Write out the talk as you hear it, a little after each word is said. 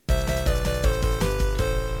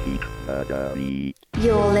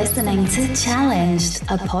You're listening to Challenged,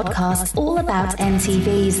 a podcast all about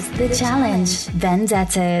MTV's The Challenge,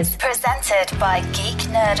 Vendettas, presented by Geek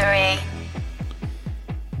Nerdery.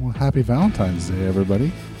 Well, happy Valentine's Day,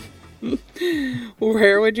 everybody.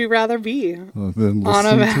 Where would you rather be on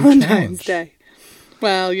a Valentine's Day?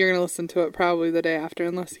 Well, you're going to listen to it probably the day after,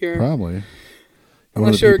 unless you're probably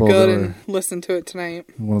you're good and listen to it tonight.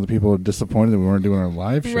 One of the people are disappointed that we weren't doing our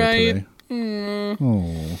live show today.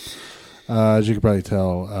 Oh, as you can probably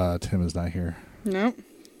tell, Tim is not here. Nope,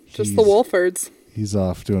 just the Wolfords. He's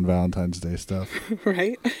off doing Valentine's Day stuff.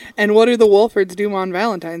 Right. And what do the Wolfords do on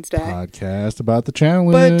Valentine's Day? Podcast about the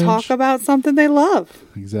challenge. But talk about something they love.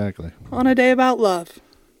 Exactly. On a day about love.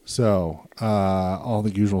 So, all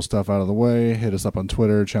the usual stuff out of the way. Hit us up on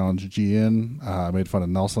Twitter, ChallengeGN. I made fun of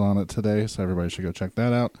Nelson on it today, so everybody should go check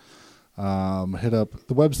that out. Hit up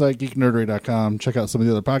the website, geeknerdery.com. Check out some of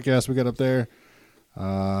the other podcasts we got up there.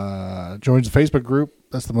 Join the Facebook group.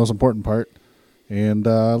 That's the most important part. And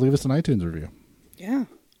leave us an iTunes review. Yeah.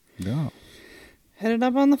 Yeah. Hit it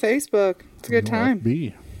up on the Facebook. It's a good time.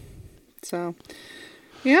 FB. So,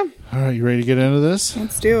 yeah. All right, you ready to get into this?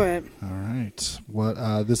 Let's do it. All right. What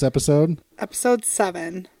this episode? Episode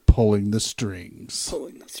 7. Pulling the strings.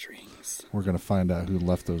 Pulling the strings. We're going to find out who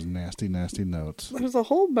left those nasty, nasty notes. There's a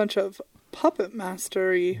whole bunch of puppet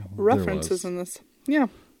mastery references in this. Yeah.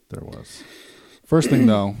 There was. First thing,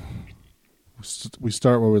 though, we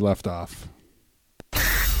start where we left off.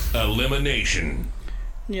 Elimination.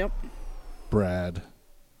 Yep. Brad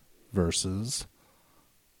versus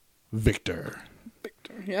Victor.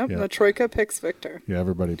 Yep. The Troika picks Victor. Yeah,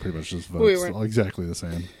 everybody pretty much just votes exactly the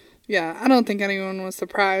same. Yeah, I don't think anyone was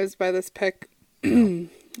surprised by this pick. He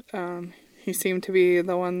seemed to be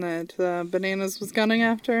the one that Bananas was gunning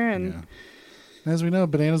after, and as we know,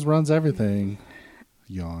 Bananas runs everything.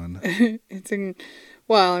 Yawn.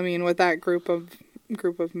 Well, I mean, with that group of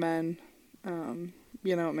men,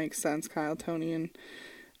 it makes sense. Kyle, Tony,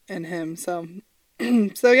 and him. So,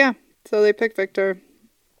 so they pick Victor.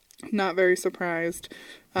 Not very surprised.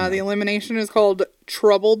 The elimination is called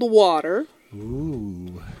Troubled Water.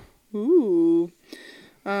 Ooh. So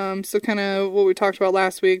kind of what we talked about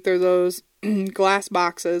last week. They're those glass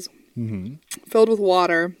boxes filled with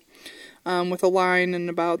water, with a line in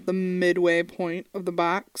about the midway point of the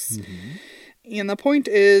box. And the point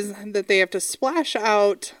is that they have to splash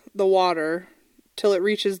out the water till it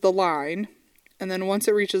reaches the line. And then once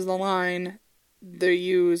it reaches the line, they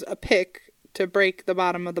use a pick to break the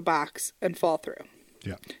bottom of the box and fall through.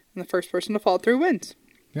 Yeah. And the first person to fall through wins.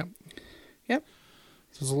 Yep. Yep.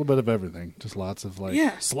 So there's a little bit of everything. Just lots of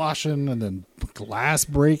sloshing and then glass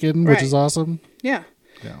breaking, which is awesome. Yeah.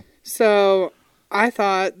 Yeah. So I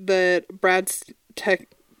thought that Brad's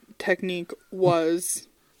technique was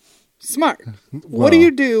smart. What do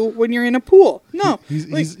you do when you're in a pool? No.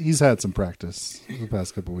 He's had some practice the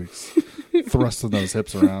past couple weeks. Thrusting those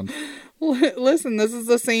hips around. Listen, this is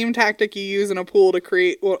the same tactic you use in a pool to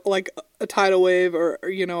create like a tidal wave or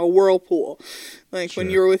a whirlpool. Like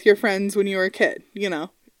when you were with your friends when you were a kid,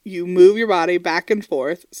 you move your body back and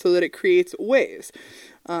forth so that it creates waves,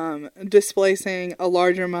 displacing a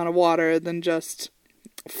larger amount of water than just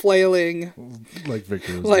flailing like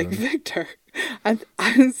Victor. Victor. I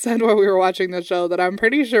said while we were watching the show that I'm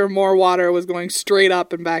pretty sure more water was going straight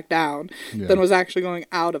up and back down than was actually going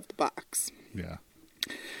out of the box. Yeah.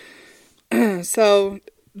 So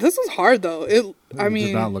this was hard, though. It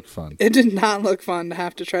did not look fun. It did not look fun to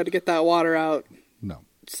have to try to get that water out. No.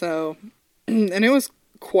 So, and it was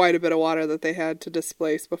quite a bit of water that they had to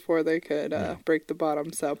displace before they could break the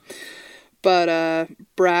bottom. So, but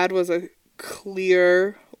Brad was a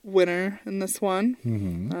clear winner in this one.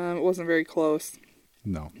 It wasn't very close.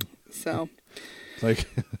 No. So, it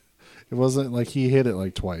wasn't like he hit it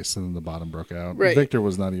like twice and then the bottom broke out. Right. Victor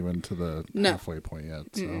was not even to the halfway point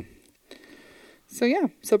yet. So.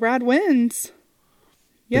 So Brad wins.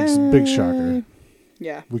 Yeah. Big shocker.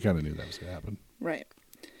 Yeah. We kind of knew that was going to happen. Right.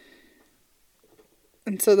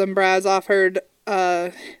 And so then Brad's offered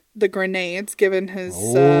the grenades, given his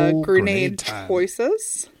grenade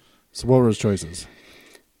choices. So what were his choices?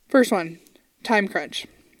 First one, time crunch.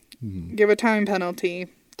 Give a time penalty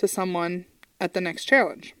to someone at the next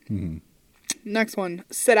challenge. Next one,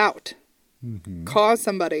 sit out. Cause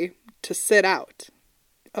somebody to sit out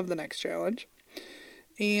of the next challenge.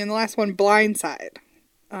 And the last one, blindside.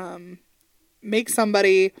 Make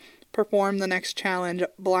somebody perform the next challenge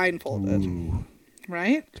blindfolded. Ooh.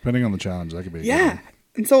 Right? Depending on the challenge, that could be a good one.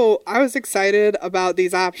 And so I was excited about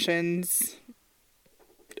these options,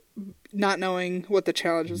 not knowing what the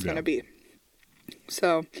challenge was going to be.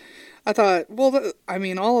 So I thought,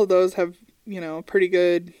 all of those have, pretty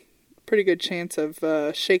good pretty good chance of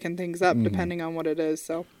shaking things up depending on what it is.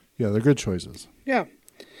 So yeah, they're good choices. Yeah.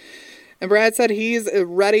 And Brad said he's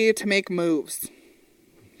ready to make moves.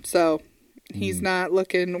 So he's not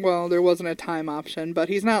looking, well, there wasn't a time option, but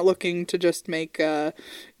he's not looking to just make, the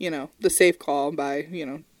safe call by,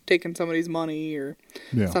 taking somebody's money or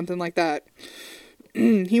something like that.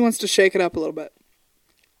 He wants to shake it up a little bit.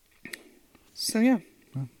 So, yeah.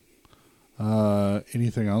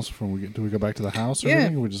 Anything else do we go back to the house or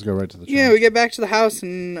anything? Or we just go right to the challenge? Yeah, we get back to the house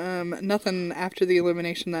and nothing after the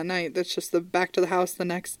elimination that night. That's just the back to the house the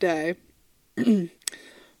next day.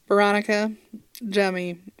 Veronica,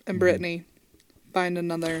 Jemmy, and Britni find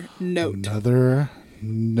another note. Another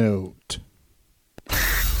note.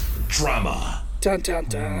 Drama. Dun, dun,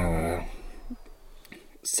 dun.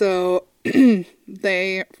 So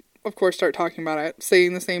they, of course, start talking about it,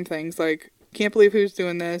 saying the same things like, can't believe who's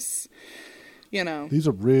doing this. These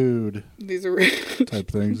are rude. Type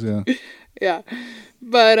things, yeah. Yeah.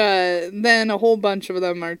 But then a whole bunch of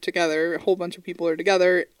them are together. A whole bunch of people are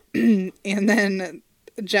together. And then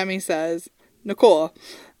Jemmy says, Nicole,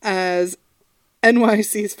 as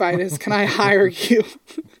NYC's finest, can I hire you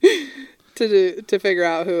to figure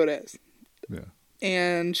out who it is? Yeah.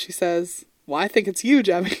 And she says, well, I think it's you,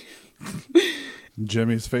 Jemmy.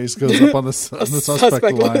 Jemmy's face goes up on the suspect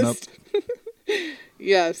lineup.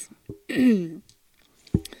 Yes.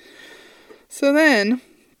 So then...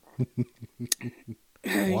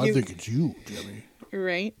 well, I think it's you, Jemmy.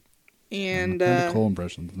 Right. And... my Nicole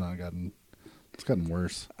impression's it's gotten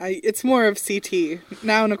worse. It's more of CT.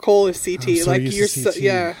 Now Nicole is CT. I'm so used to CT.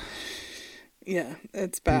 Yeah. Yeah,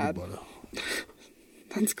 it's bad.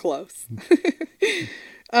 That's close.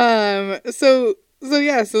 So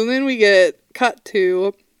then we get cut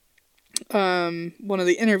to one of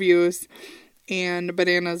the interviews, and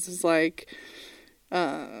Bananas is like,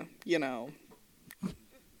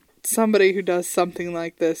 somebody who does something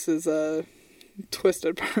like this is a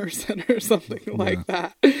twisted person or something like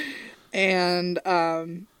that. And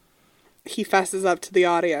he fesses up to the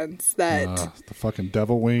audience that the fucking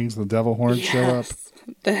devil wings, the devil horns show up.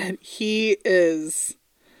 That he is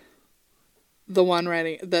the one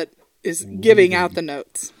giving out the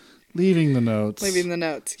notes. Leaving the notes.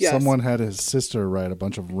 Yes. Someone had his sister write a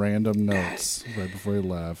bunch of random notes right before he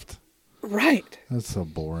left. Right. That's so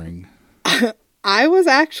boring. I was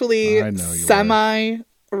actually semi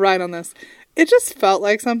right on this. It just felt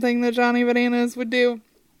like something that Johnny Bananas would do.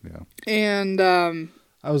 Yeah. And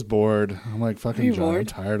I was bored. I'm like, fucking Johnny. Bored? I'm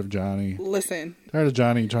tired of Johnny. Listen. Tired of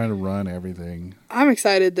Johnny trying to run everything. I'm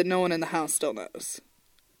excited that no one in the house still knows.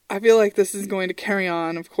 I feel like this is going to carry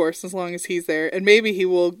on, of course, as long as he's there. And maybe he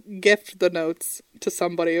will gift the notes to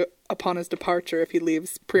somebody upon his departure if he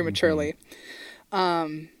leaves prematurely.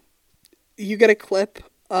 Mm-hmm. You get a clip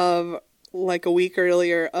of, like, a week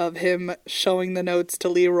earlier of him showing the notes to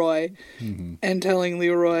Leroy and telling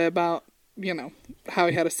Leroy about, how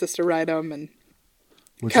he had a sister write them and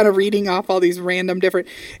kind of reading off all these random different...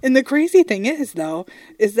 And the crazy thing is, though,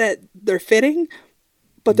 is that they're fitting,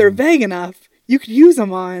 but they're vague enough. You could use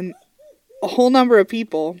them on a whole number of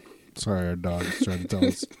people. Sorry, our dog is trying to tell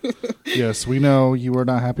us. Yes, we know you were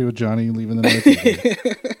not happy with Johnny leaving the notes.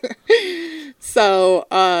 So,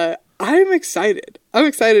 I'm excited. I'm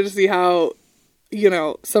excited to see how,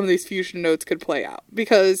 some of these fusion notes could play out.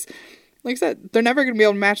 Because, like I said, they're never going to be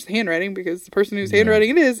able to match the handwriting because the person whose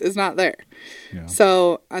handwriting it is not there. Yeah.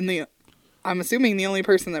 So, I'm assuming the only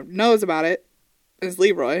person that knows about it is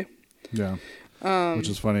Leroy. Yeah. Which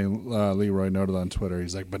is funny. Leroy noted on Twitter,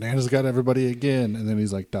 he's like, Bananas got everybody again. And then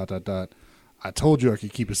he's like, ... I told you I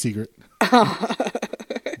could keep a secret.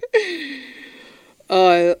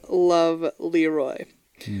 I love Leroy.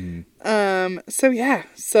 So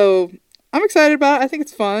I'm excited about it. I think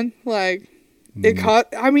it's fun. Like,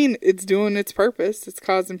 it's doing its purpose. It's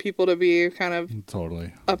causing people to be kind of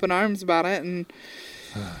totally up in arms about it. And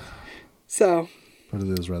so. But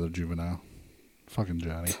it is rather juvenile. Fucking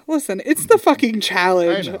Johnny. Listen, it's the fucking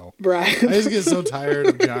challenge, I know. Brian. I just get so tired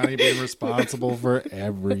of Johnny being responsible for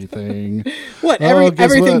everything. What?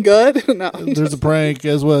 Everything good? No. There's a prank.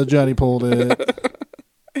 Guess what? Johnny pulled it.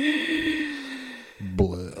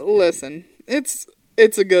 Listen, it's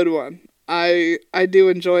a good one. I do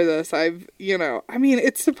enjoy this.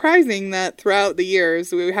 It's surprising that throughout the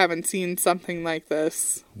years we haven't seen something like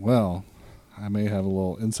this. Well, I may have a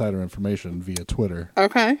little insider information via Twitter.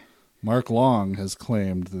 Okay. Mark Long has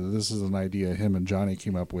claimed that this is an idea him and Johnny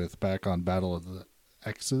came up with back on Battle of the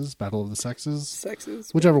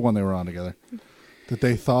Sexes, whichever one they were on together, that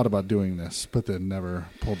they thought about doing this, but then never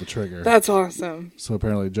pulled the trigger. That's awesome. So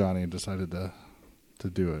apparently Johnny decided to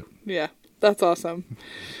do it. Yeah, that's awesome.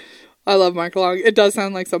 I love Mark Long. It does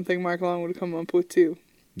sound like something Mark Long would come up with too.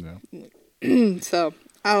 Yeah. So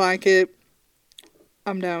I like it.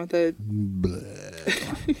 I'm down with it.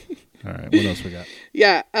 All right, what else we got?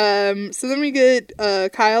 Yeah. So then we get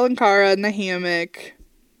Kyle and Cara in the hammock,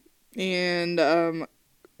 and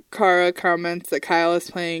Cara comments that Kyle is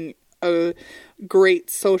playing a great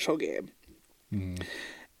social game,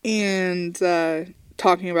 and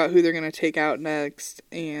talking about who they're going to take out next,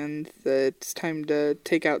 and that it's time to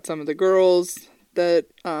take out some of the girls that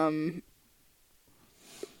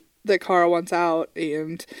that Cara wants out,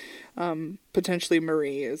 and potentially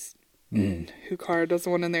Marie is who Cara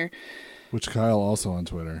doesn't want in there. Which Kyle also on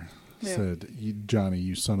Twitter said, Johnny,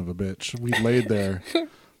 you son of a bitch. We laid there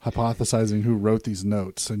hypothesizing who wrote these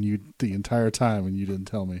notes and you the entire time and you didn't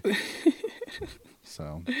tell me.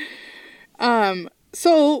 So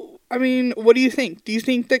I mean, what do you think? Do you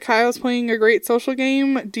think that Kyle's playing a great social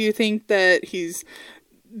game? Do you think that he's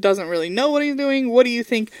doesn't really know what he's doing? What do you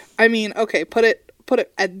think? I mean, okay, put it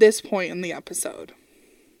at this point in the episode.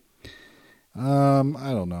 I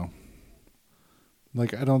don't know.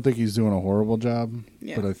 Like, I don't think he's doing a horrible job,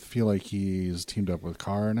 but I feel like he's teamed up with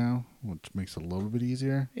Cara now, which makes it a little bit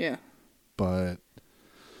easier. Yeah. But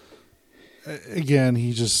again,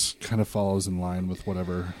 he just kind of follows in line with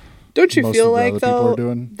whatever. Don't you most feel of the like, other people though, are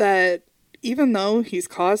doing. That even though he's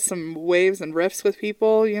caused some waves and rifts with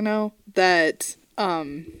people, you know, that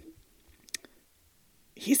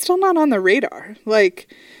he's still not on the radar.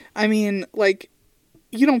 Like, I mean, like,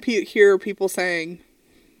 you don't hear people saying,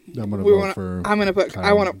 I want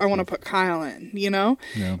to put Kyle in, you know?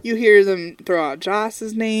 Yeah. You hear them throw out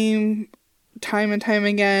Joss's name time and time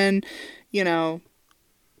again, you know.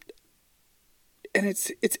 And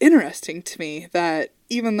it's interesting to me that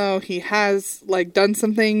even though he has like done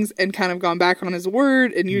some things and kind of gone back on his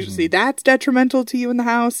word, and usually that's detrimental to you in the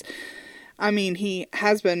house. I mean, he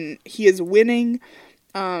is winning,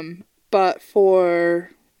 but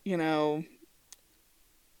for, you know,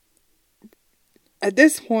 at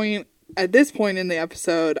this point in the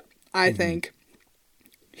episode, I think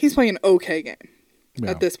he's playing an okay game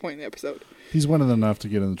at this point in the episode. He's winning enough to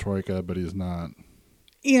get in the Troika, but he's not.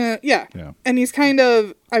 Yeah. And he's kind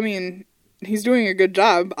of, I mean, he's doing a good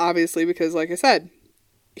job, obviously, because like I said,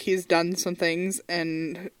 he's done some things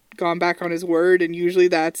and gone back on his word, and usually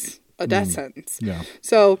that's a death sentence. Yeah.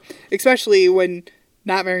 So, especially when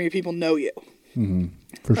not very many people know you. Mm-hmm.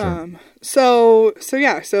 For sure.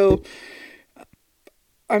 So,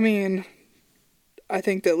 I mean, I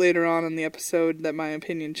think that later on in the episode that my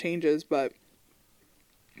opinion changes, but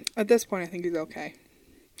at this point I think he's okay.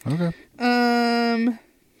 Okay.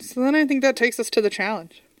 So then I think that takes us to the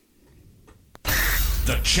challenge.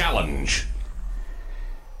 The challenge.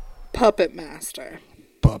 Puppet Master.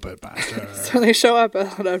 So they show up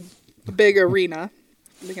at a big arena,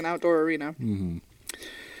 like an outdoor arena. Mm-hmm.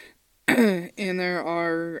 And there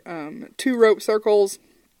are 2 rope circles,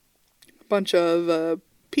 a bunch of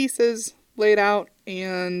pieces laid out,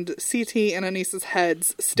 and CT and Anissa's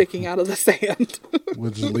heads sticking out of the sand.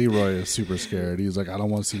 Which Leroy is super scared. He's like, I don't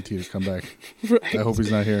want CT to come back. Right. I hope he's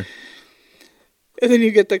not here. And then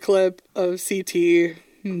you get the clip of CT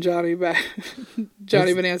and Johnny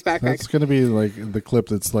Banana's backpack. That's going to be like the clip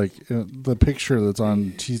that's like the picture that's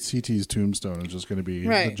on CT's tombstone is just going to be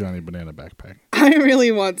the Johnny Banana backpack. I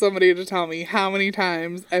really want somebody to tell me how many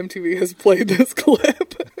times MTV has played this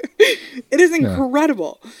clip. It is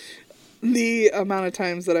incredible. Yeah. The amount of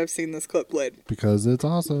times that I've seen this clip played. Because it's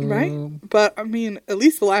awesome. Right? But, I mean, at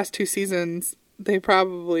least the last 2 seasons, they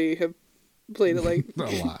probably have played it like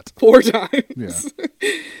a lot. 4 times. Yeah.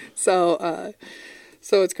 So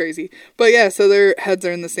it's crazy. But yeah, so their heads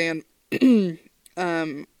are in the sand.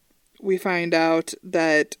 We find out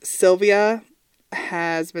that Sylvia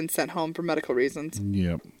has been sent home for medical reasons.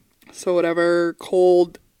 Yep. So whatever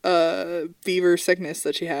cold, fever, sickness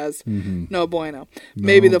that she has, no bueno.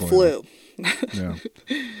 Maybe the flu. Yeah.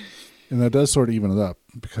 And that does sort of even it up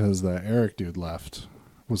because that Eric dude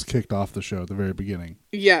was kicked off the show at the very beginning.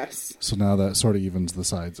 Yes. So now that sort of evens the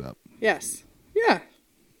sides up. Yes. Yeah.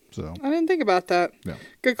 So I didn't think about that. Yeah.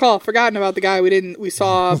 Good call. Forgotten about the guy we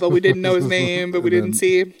saw, but we didn't know his name, but we didn't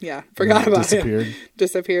see. Yeah. Forgot about him.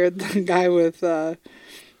 Disappeared. The guy with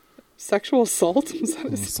sexual assault? Was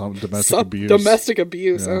that some domestic abuse. Domestic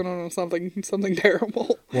abuse. Yeah. I don't know. Something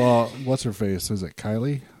terrible. Well, what's her face? Is it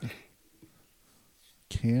Kylie?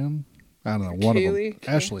 Cam? I don't know. One Kaylee? of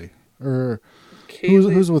them. Ashley. Or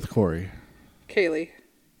who's with Corey? Kaylee.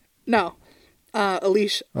 No.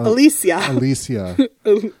 Alicia. Alicia Alicia.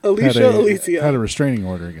 Had a restraining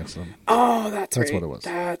order against them. Oh, that's right. That's what it was.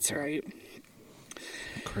 That's right.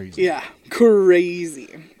 Crazy. Yeah. Crazy.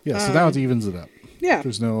 Yeah, so now it evens it up. Yeah.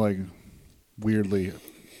 There's no, like, weirdly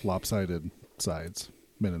lopsided sides,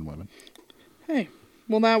 men and women. Hey,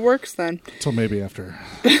 well, that works then. Until maybe after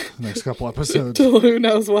the next couple episodes. Till who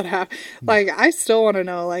knows what happened. Like, I still want to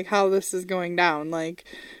know, like, how this is going down. Like,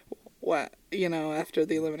 what, after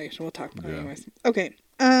the elimination. We'll talk about it anyways. Okay.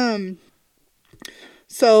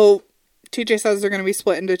 So, TJ says they're going to be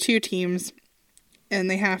split into 2 teams. And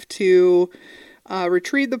they have to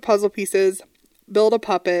retrieve the puzzle pieces, build a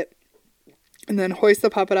puppet, and then hoist the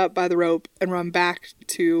puppet up by the rope and run back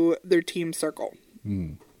to their team circle.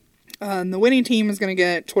 The winning team is going to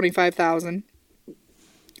get $25,000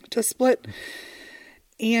 to split.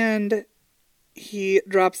 And he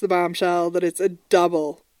drops the bombshell that it's a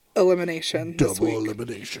double elimination this week. Double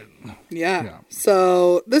elimination. Yeah.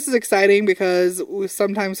 So this is exciting because we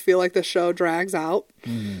sometimes feel like the show drags out.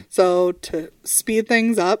 So to speed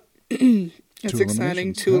things up, it's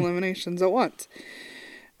exciting. 2 eliminations at once.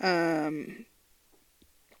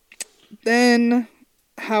 Then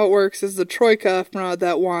how it works is the Troika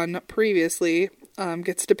that won previously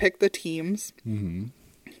gets to pick the teams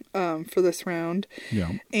for this round.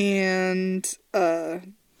 Yeah. And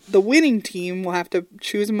the winning team will have to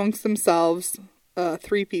choose amongst themselves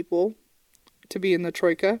 3 people to be in the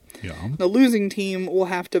Troika. Yeah. The losing team will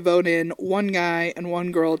have to vote in 1 guy and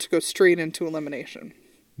 1 girl to go straight into elimination.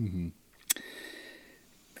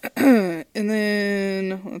 And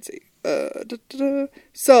then, let's see.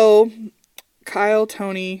 So, Kyle,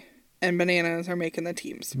 Tony, and Bananas are making the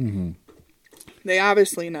teams. They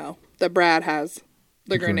obviously know that Brad has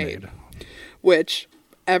the grenade. Which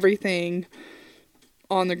everything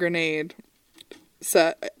on the grenade,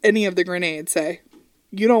 any of the grenades say,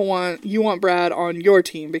 you want Brad on your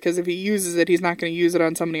team, because if he uses it, he's not going to use it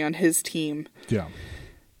on somebody on his team. Yeah.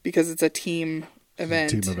 Because it's a team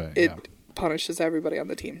event. It punishes everybody on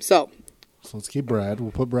the team. So let's keep Brad.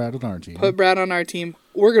 We'll put Brad on our team. Put Brad on our team.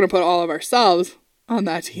 We're going to put all of ourselves on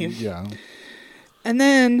that team. Yeah. And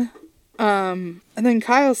then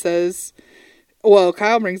Kyle says,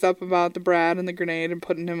 Kyle brings up about the Brad and the grenade and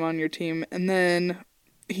putting him on your team. And then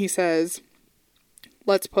he says,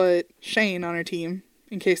 let's put Shane on our team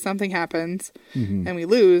in case something happens and we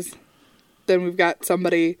lose. Then we've got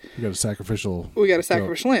somebody. We got a sacrificial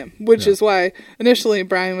lamb, which is why initially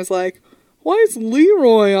Brian was like, why is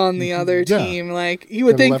Leroy on the other team? Like, you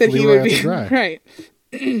would think that he would be right.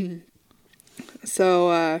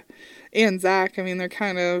 So, and Zach, I mean, they're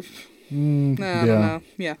kind of, I don't know.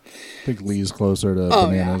 Yeah. I think Lee's closer to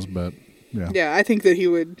Bananas, but yeah. Yeah, I think that he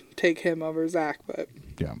would take him over Zach, but.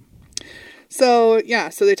 Yeah. So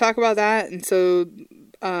they talk about that, and so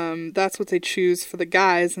that's what they choose for the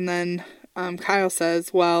guys, and then Kyle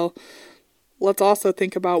says, well, let's also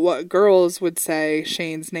think about what girls would say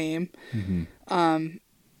Shane's name, and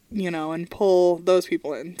pull those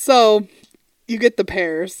people in. So you get the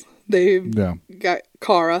pairs. They got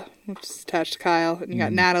Cara, which is attached to Kyle, and you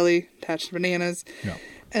got Natalie attached to Bananas. Yeah.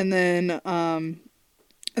 And then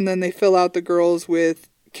they fill out the girls with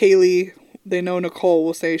Kaylee. They know Nicole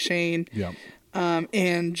will say Shane. Yeah.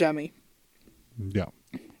 And Jemmy. Yeah.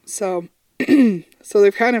 So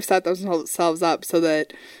they've kind of set themselves up so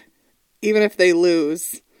that even if they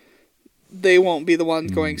lose, they won't be the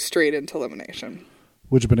ones going straight into elimination.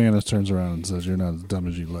 Which Bananas turns around and says, "You're not as dumb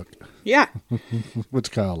as you look." Yeah.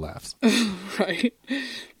 Which Kyle laughs. Right.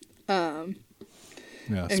 Yeah,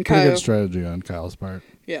 it's a pretty good strategy on Kyle's part.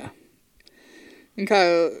 Yeah. And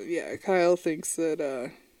Kyle thinks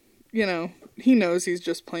that, he knows he's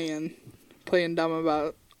just playing dumb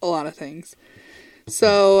about a lot of things.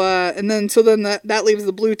 So, then that leaves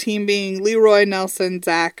the blue team being Leroy, Nelson,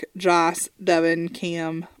 Zach, Joss, Devin,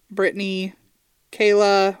 Cam, Britni,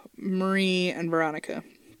 Kayla, Marie, and Veronica.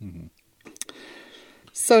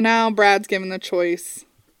 So now Brad's given the choice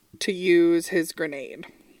to use his grenade.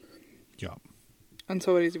 Yeah. And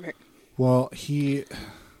so what does he pick? Well, he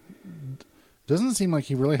doesn't seem like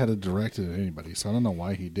he really had to direct it at anybody, so I don't know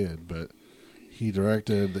why he did, but he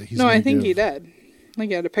directed that he's No, I think he did. I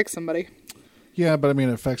think he had to pick somebody. Yeah, but I mean,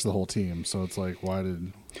 it affects the whole team, so it's like, why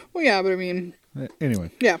did... Well, yeah, but I mean...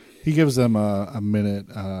 Anyway. Yeah. He gives them a minute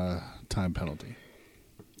time penalty.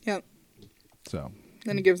 Yeah. So.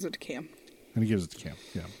 Then he gives it to Cam.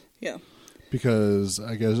 Yeah. Yeah. Because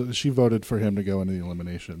I guess she voted for him to go into the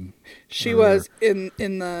elimination. She was in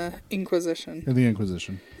the Inquisition. In the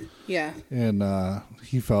Inquisition. Yeah. And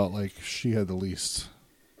he felt like she had the least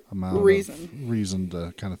amount of reason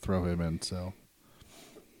to kind of throw him in, so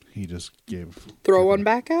he just throw one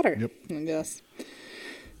back at her. Yep. I guess.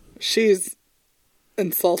 She's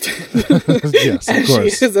insulted. Yes, of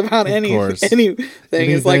course. She is about anything.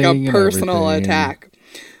 It's like a personal attack.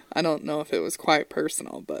 I don't know if it was quite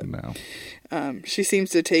personal, but No. She seems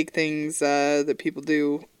to take things that people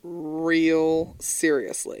do real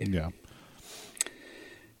seriously. Yeah.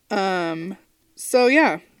 So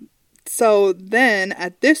yeah. So then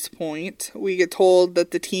at this point, we get told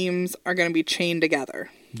that the teams are going to be chained together.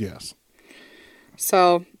 Yes.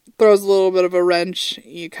 So throws a little bit of a wrench.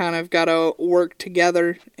 You kind of got to work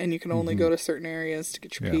together, and you can only go to certain areas to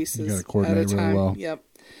get your pieces you gotta coordinate at a time. really well. Yep.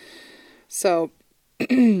 So,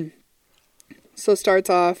 so starts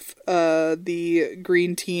off, the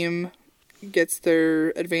green team gets their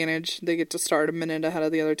advantage. They get to start a minute ahead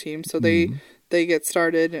of the other team. So they get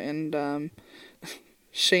started, and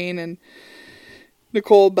Shane and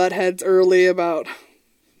Nicole butt heads early about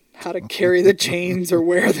how to carry the chains or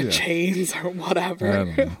wear the chains or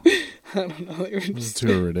whatever. I don't know. They were just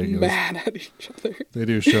too ridiculous. mad at each other. They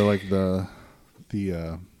do show like the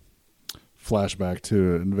flashback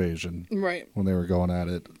to Invasion. Right. When they were going at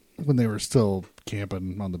it, when they were still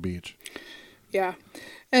camping on the beach. Yeah.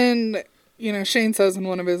 And, Shane says in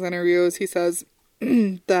one of his interviews, he says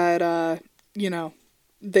that,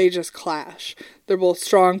 they just clash. They're both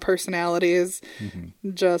strong personalities,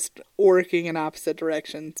 just working in opposite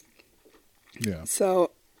directions. Yeah.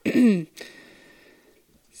 So he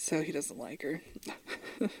doesn't like her.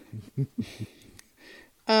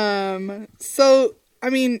 So,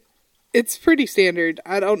 I mean, it's pretty standard.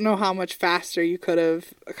 I don't know how much faster you could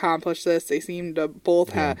have accomplished this. They seem to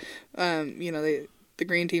both have, the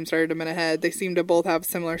green team started a minute ahead. They seem to both have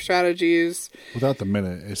similar strategies. Without the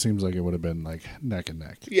minute, it seems like it would have been like neck and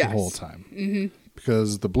neck the whole time. Mm-hmm.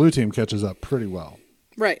 Because the blue team catches up pretty well.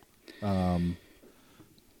 Right.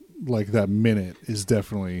 Like that minute is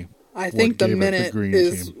definitely. I think the minute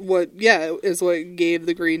is team. what gave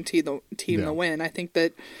the green team the win. I think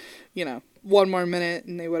that, one more minute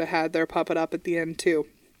and they would have had their puppet up at the end too.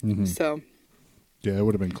 Mm-hmm. So. Yeah, it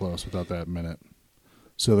would have been close without that minute.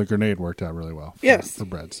 So the grenade worked out really well. For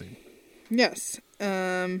Brad's team. Yes.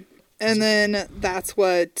 And then that's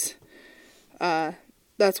what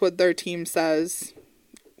their team says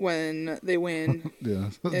when they win.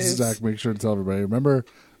 Yeah. Zach makes sure to tell everybody, remember,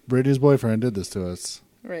 Brady's boyfriend did this to us.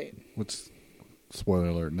 Right. Which, spoiler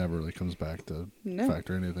alert, never really comes back to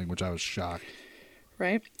factor anything, which I was shocked.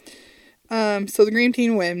 Right. So the green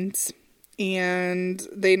team wins, and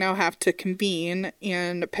they now have to convene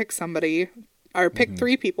and pick somebody, or pick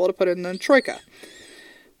 3 people to put in the troika.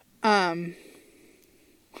 Yeah.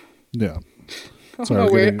 I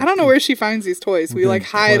don't know where she finds these toys. We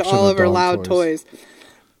hide all of her loud toys.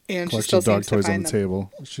 And she still seems to find on the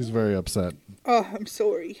table. She's very upset. Oh, I'm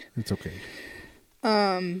sorry. It's okay.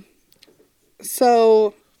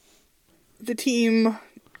 So the team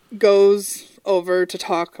goes over to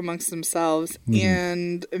talk amongst themselves,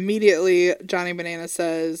 and immediately Johnny Banana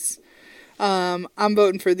says, I'm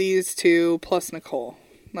voting for these 2 plus Nicole.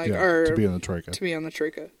 To be on the troika. To be on the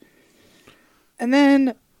troika. And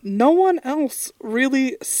then no one else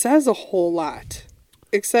really says a whole lot,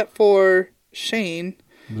 except for Shane.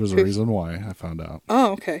 There's a reason why, I found out.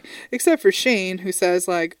 Oh, okay. Except for Shane, who says,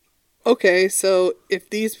 okay, so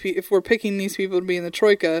if we're picking these people to be in the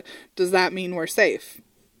troika, does that mean we're safe?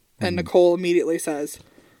 And Nicole immediately says,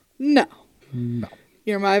 no. No.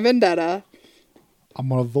 You're my vendetta. I'm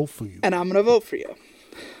going to vote for you. And I'm going to vote for you.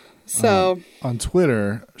 So. On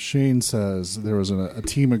Twitter, Shane says there was a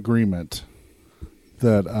team agreement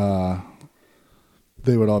that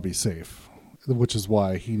they would all be safe, which is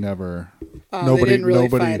why he never. They didn't really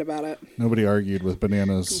fight about it. Nobody argued with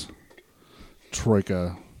Banana's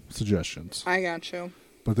troika suggestions. I got you.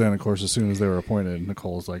 But then, of course, as soon as they were appointed,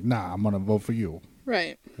 Nicole's like, nah, I'm going to vote for you.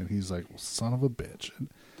 Right. And he's like, well, son of a bitch.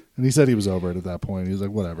 And he said he was over it at that point. He was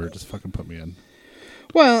like, whatever, just fucking put me in.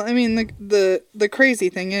 Well, I mean, the crazy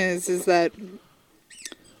thing is that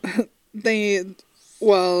I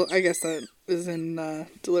guess that is in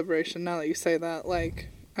deliberation now that you say that.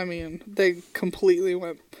 They completely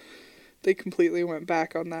went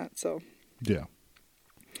back on that, so. Yeah.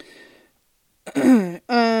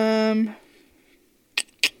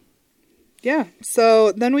 Yeah,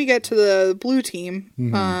 so then we get to the blue team. Who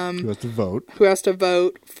has to vote. Who has to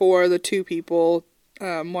vote for the 2 people,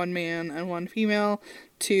 1 man and 1 female,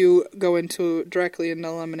 to go directly into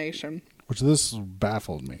elimination. Which this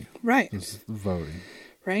baffled me. Right. This voting.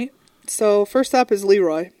 Right. So first up is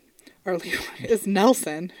Leroy. Or Leroy is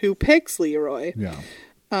Nelson, who picks Leroy. Yeah.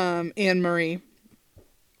 And Marie.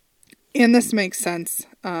 And this makes sense,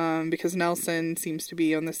 because Nelson seems to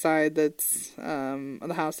be on the side that's, of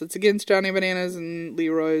the house that's against Johnny Bananas, and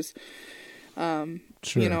Leroy's, aligned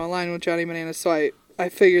with Johnny Bananas. So I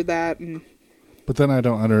figured that. But then I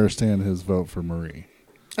don't understand his vote for Marie.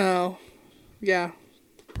 Oh, yeah.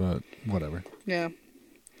 But whatever. Yeah.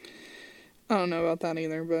 I don't know about that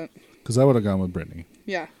either, but... Because I would have gone with Britni.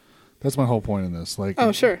 Yeah. That's my whole point in this. Like,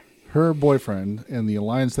 oh, sure. Her boyfriend and the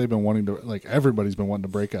alliance they've been wanting to... Like, everybody's been wanting to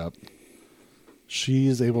break up.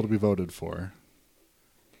 She's able to be voted for.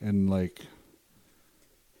 And, like...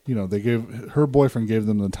 You know, her boyfriend gave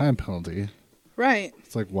them the time penalty. Right.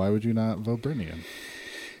 It's like, why would you not vote Britni in?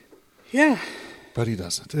 Yeah. But he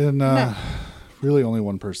doesn't. And no. Really only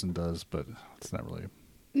one person does, but it's not really...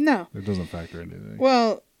 No. It doesn't factor into anything.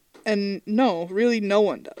 Well, and no, really no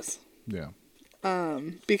one does. Yeah.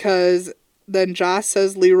 Because then Joss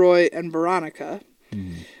says Leroy and Veronica.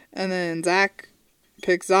 Mm-hmm. And then Zach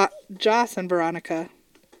picks Joss and Veronica.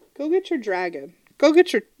 Go get your dragon. Go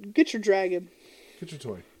get your dragon. Get your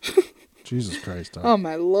toy. Jesus Christ. Oh,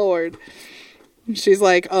 my Lord. She's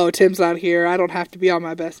like, oh, Tim's not here. I don't have to be on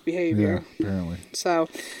my best behavior. Yeah, apparently. So,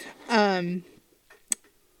 then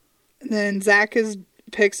Zach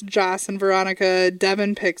picks Joss and Veronica.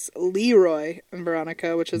 Devin picks Leroy and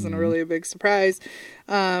Veronica, which isn't really a big surprise.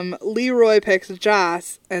 Leroy picks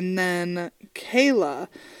Joss, and then Kayla,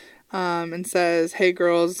 and says, hey,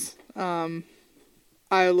 girls,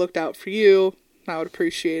 I looked out for you. I would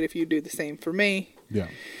appreciate if you do the same for me. Yeah.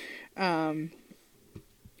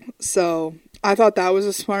 So I thought that was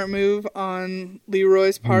a smart move on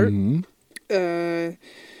Leroy's part. Mm-hmm. And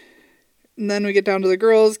then we get down to the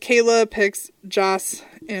girls. Kayla picks Joss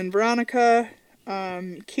and Veronica.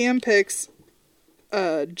 Cam picks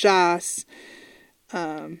Joss.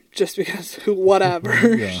 Just because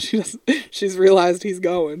whatever. Yeah. She's realized he's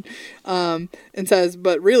going. And says,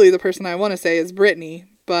 but really the person I want to say is Britni.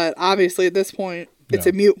 But obviously at this point, it's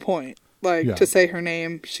a mute point. Like, to say her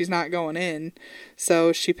name, she's not going in.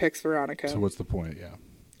 So she picks Veronica. So what's the point? Yeah.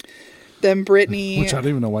 Then Britni... Which I don't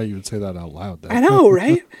even know why you would say that out loud. I know,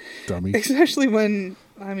 right? Dummy. Especially when,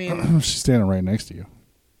 I mean... she's standing right next to you.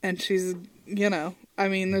 And she's, you know... I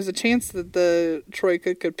mean, there's a chance that the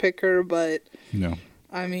Troika could pick her, but... No.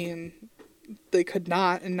 I mean, they could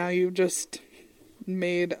not, and now you've just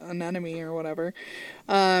made an enemy or whatever.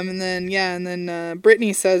 And then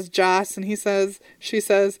Britni says Joss, and she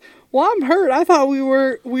says... Well, I'm hurt. I thought we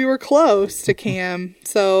were close to Cam.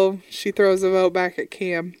 So she throws a vote back at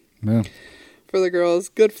Cam. Yeah. For the girls.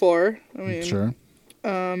 Good for her. I mean, sure.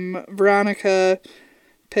 Veronica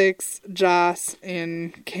picks Joss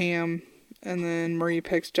and Cam. And then Marie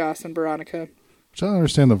picks Joss and Veronica. Which I don't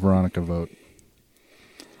understand the Veronica vote.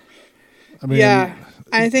 I mean, yeah.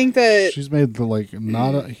 I think that... She's made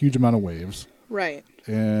not a huge amount of waves. Right.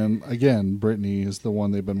 And again, Britni is the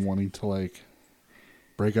one they've been wanting to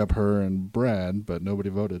break up her and Brad, but nobody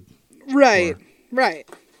voted. Right, right.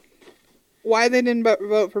 Why they didn't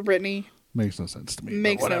vote for Britni makes no sense to me.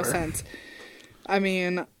 Makes no sense. I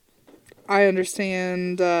mean, I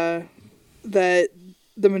understand that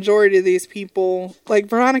the majority of these people, like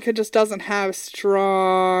Veronica, just doesn't have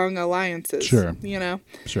strong alliances. Sure. You know?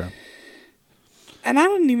 Sure. And I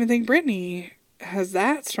don't even think Britni has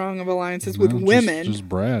that strong of alliances with women. Just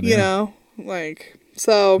Brad, you know?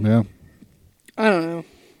 So... Yeah. I don't know.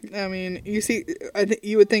 I mean, you see,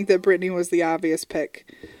 you would think that Britni was the obvious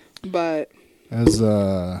pick, but as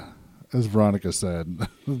Veronica said,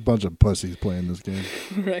 a bunch of pussies playing this game.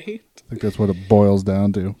 Right. I think that's what it boils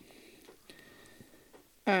down to.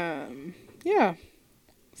 Yeah.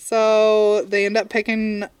 So they end up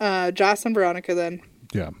picking Joss and Veronica then.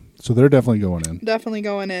 Yeah. So they're definitely going in. Definitely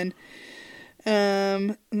going in.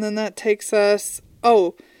 And then that takes us.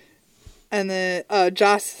 Oh. And then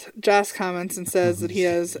Joss comments and says that he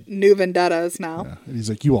has new vendettas now. Yeah. And he's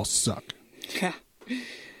like, you all suck. Yeah.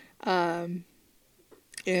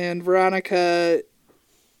 And Veronica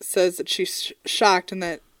says that she's shocked and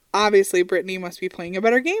that obviously Britni must be playing a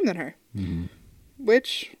better game than her. Mm-hmm.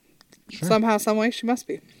 Which, somehow, some way, she must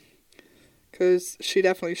be. Because she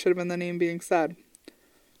definitely should have been the name being said.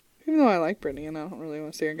 Even though I like Britni and I don't really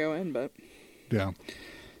want to see her go in, but... Yeah.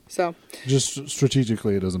 So just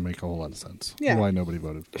strategically, it doesn't make a whole lot of sense. Yeah. Why nobody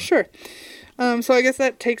voted for it. Sure. So I guess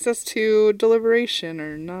that takes us to deliberation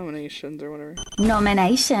or nominations or whatever.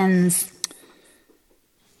 Nominations.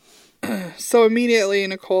 So immediately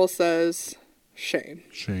Nicole says Shane.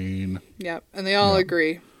 Shane. Yep. And they all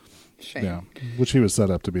agree. Shane. Yeah. Which he was set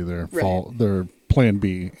up to be their their plan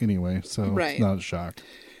B anyway. So it's not a shock.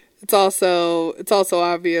 It's also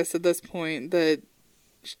obvious at this point that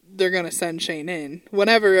they're going to send Shane in.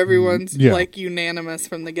 Whenever everyone's unanimous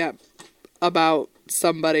from the get about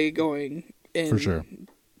somebody going in for sure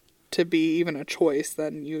to be even a choice,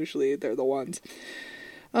 then usually they're the ones.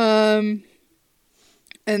 And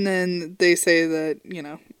then they say that,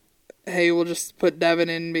 hey, we'll just put Devin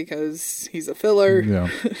in because he's a filler. Yeah.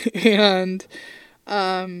 And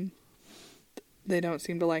They don't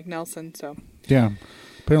seem to like Nelson, so. Yeah.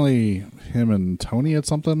 Apparently him and Tony had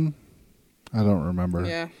something. I don't remember.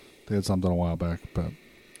 Yeah. They had something a while back, but.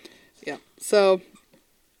 Yeah. So,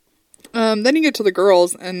 then you get to the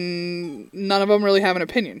girls, and none of them really have an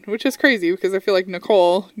opinion, which is crazy because I feel like,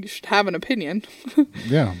 Nicole, you should have an opinion.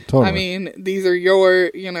 Yeah, totally. I mean, these are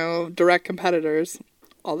your, direct competitors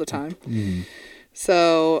all the time. Mm-hmm.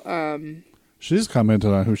 So, she just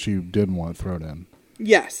commented on who she didn't want thrown in.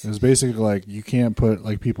 yes. It was basically like, you can't put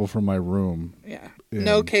like people from my room. Yeah. in.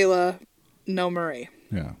 No Kayla, no Marie.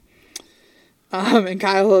 Yeah. And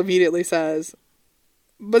Kyle immediately says,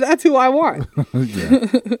 but that's who I want. Yeah.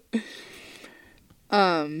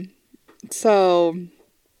 So,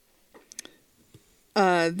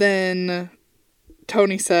 then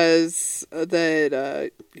Tony says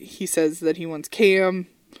that, he says that he wants Cam.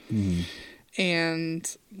 Mm-hmm.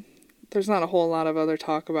 And there's not a whole lot of other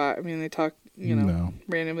talk about, I mean, they talk, No.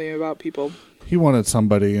 randomly about people. He wanted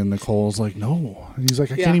somebody, and Nicole's like, no. And he's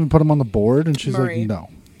like, I Yeah. can't even put him on the board. And she's Marie. like, no.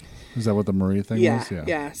 Is that what the Marie thing Yeah. was?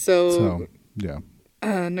 Yeah. So, yeah.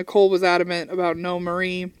 Nicole was adamant about no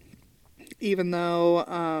Marie, even though,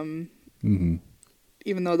 Mm-hmm.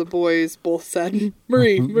 even though the boys both said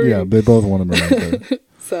Marie. Yeah, they both wanted Marie. But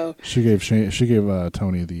So she gave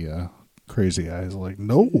Tony the crazy eyes. Like,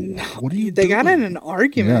 no. What are you they doing? got in an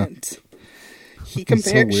argument. He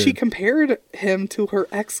compared. She compared him to her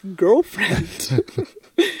ex-girlfriend.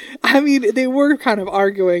 I mean, they were kind of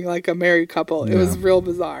arguing like a married couple. It was real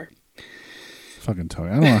bizarre. Fucking Tony.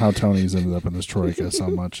 I don't know how Tony's ended up in this troika so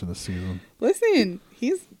much of the season. Listen,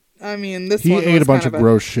 this He one ate was a bunch kind of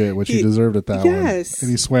gross shit, which he deserved at that one. Yes. And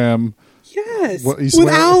he swam. Yes. What, he swam,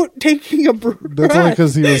 without taking a breath. That's only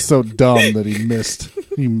because he was so dumb that he missed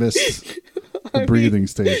the breathing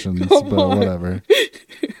stations, but whatever.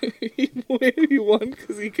 He won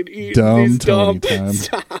because he could eat. Dumb He's Tony dumb. time.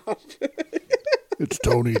 Stop. It's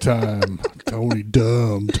Tony time. Tony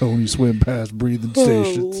dumb. Tony swim past breathing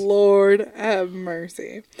stations. Oh, Lord have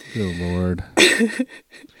mercy. Good Lord.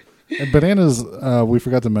 And Bananas, we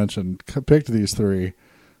forgot to mention, picked these three,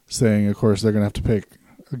 saying, of course, they're going to have to pick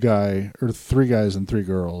a guy, or 3 guys and 3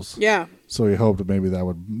 girls. Yeah. So he hoped that maybe that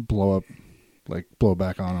would blow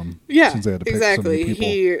back on him. Yeah, since they had to pick exactly. so many people.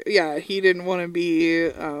 He didn't want to be,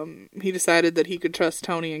 he decided that he could trust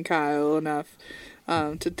Tony and Kyle enough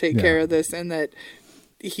to take care of this, and that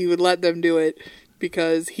he would let them do it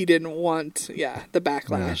because he didn't want, the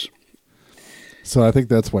backlash. Yeah. So I think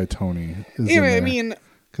that's why Tony is in there. I mean,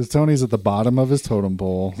 because Tony's at the bottom of his totem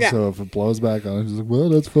pole. Yeah. So if it blows back on him, he's like, well,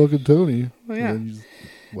 that's fucking Tony. Well, yeah.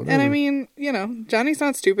 Whatever. And I mean, Johnny's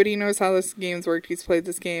not stupid. He knows how this game's worked. He's played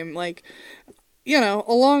this game. Like,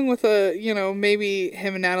 along with maybe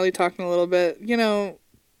him and Natalie talking a little bit,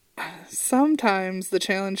 sometimes the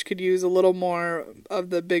challenge could use a little more of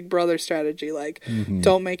the big brother strategy. Like,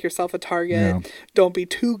 don't make yourself a target. Yeah. Don't be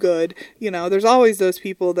too good. There's always those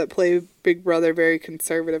people that play big brother very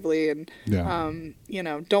conservatively and,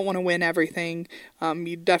 don't want to win everything.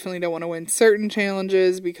 You definitely don't want to win certain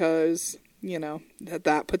challenges because,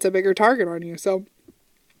 that puts a bigger target on you. So,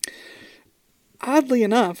 oddly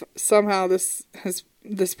enough, somehow this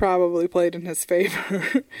probably played in his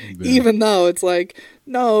favor, even though it's like,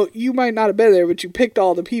 no, you might not have been there, but you picked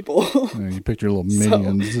all the people. Yeah, you picked your little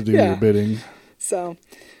minions to do your bidding. So,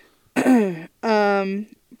 but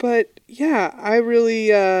yeah, I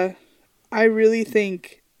really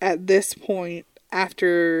think at this point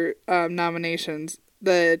after nominations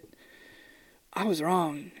that I was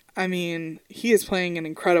wrong. I mean, he is playing an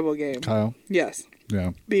incredible game. Kyle? Yes.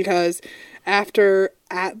 Yeah. Because at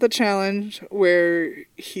the challenge where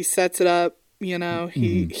he sets it up,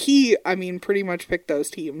 he pretty much picked those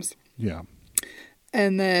teams. Yeah.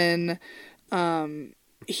 And then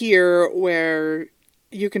here where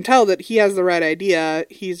you can tell that he has the right idea,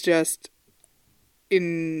 he's just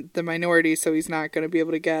in the minority, so he's not going to be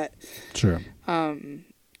able to get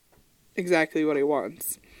exactly what he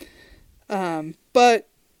wants. But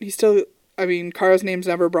he still, Carl's name's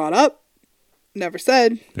never brought up, never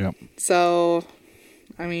said. Yeah. So,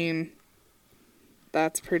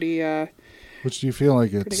 that's pretty. Which do you feel like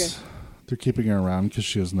they're keeping her around because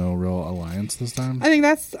she has no real alliance this time? I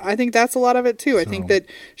think that's a lot of it too. I think that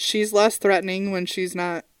she's less threatening when she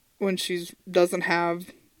doesn't have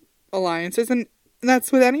alliances, and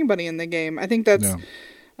that's with anybody in the game. I think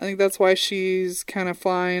that's why she's kind of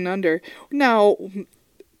flying under. Now,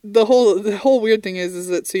 the whole weird thing is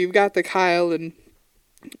that so you've got the Kyle and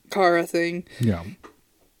Cara thing. Yeah.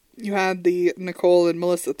 You had the Nicole and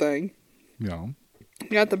Melissa thing. Yeah. You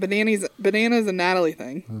got the bananas and Natalie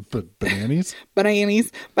thing. But bananas?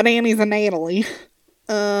 Bananas and Natalie.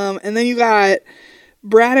 And then you got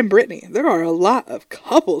Brad and Britni. There are a lot of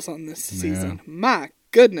couples on this season. My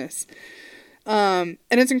goodness. And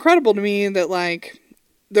it's incredible to me that, like,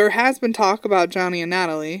 there has been talk about Johnny and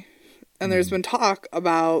Natalie, and there's been talk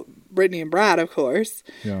about Britni and Brad, of course.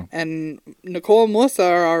 Yeah. And Nicole and Melissa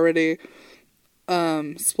are already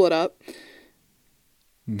split up.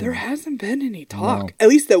 There hasn't been any talk, at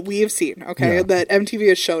least that we have seen, that MTV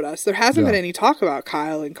has showed us. There hasn't been any talk about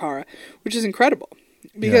Kyle and Cara, which is incredible.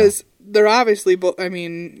 Because they're obviously,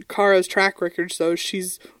 Cara's track record shows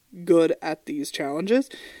she's good at these challenges.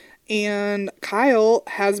 And Kyle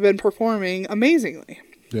has been performing amazingly.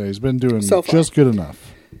 Yeah, he's been doing just good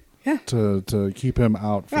enough. Yeah. To keep him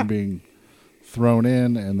out from being thrown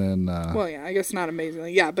in, and then well, yeah, I guess not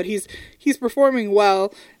amazingly. Yeah, but he's performing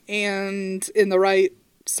well and in the right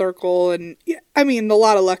circle, and a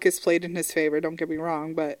lot of luck is played in his favor, don't get me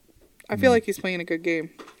wrong, but I feel like he's playing a good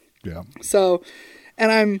game. Yeah. So,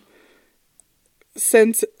 and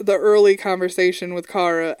since the early conversation with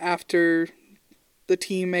Cara after the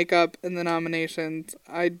team makeup and the nominations,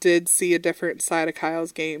 I did see a different side of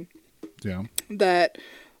Kyle's game. Yeah. That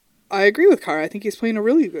I agree with Cara. I think he's playing a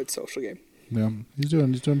really good social game. Yeah, he's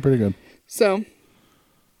doing pretty good. So,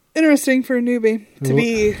 interesting for a newbie to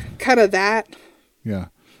be kind of that. Yeah.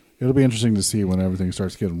 It'll be interesting to see when everything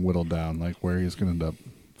starts getting whittled down, like where he's going to end up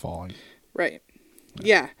falling. Right.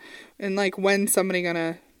 Yeah. And like when somebody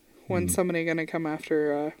gonna come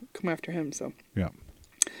after him, so. Yeah.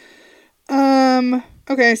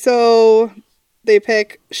 Okay, so they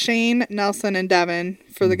pick Shane, Nelson, and Devin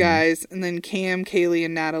for the guys, and then Cam, Kaylee,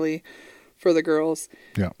 and Natalie for the girls.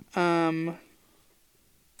 Yeah.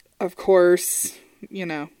 Of course,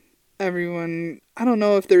 everyone, I don't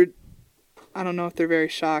know if they're very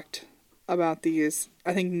shocked about these.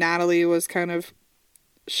 I think Natalie was kind of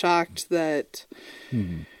shocked that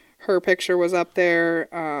her picture was up there.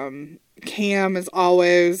 Cam is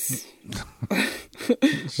always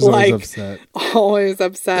always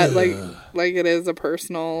upset, like it is a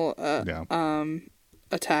personal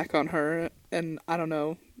attack on her, and I don't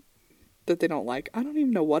know that they don't like. I don't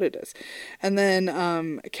even know what it is. And then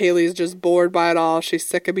Kaylee's just bored by it all. She's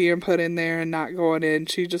sick of being put in there and not going in.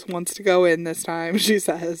 She just wants to go in this time, she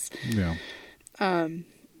says. Yeah.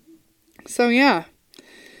 So yeah.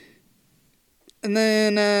 And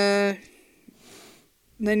then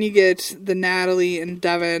you get the Natalie and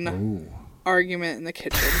Devin argument in the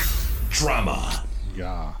kitchen. Drama.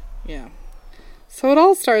 Yeah. Yeah. So it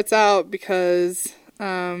all starts out because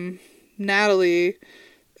Natalie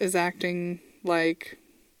is acting like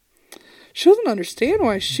she doesn't understand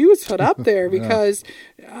why she was put up there because,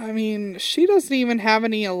 she doesn't even have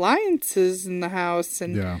any alliances in the house.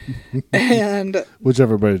 And, and which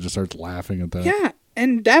everybody just starts laughing at that. Yeah.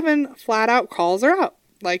 And Devin flat out calls her out.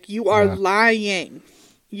 Like, you are lying.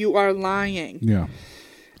 You are lying. Yeah.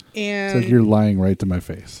 And it's like you're lying right to my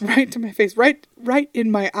face. Right to my face. Right in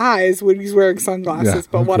my eyes when he's wearing sunglasses.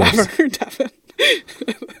 But whatever, Devin.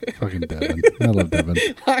 Fucking Devin. I love Devin.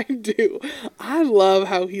 I do. I love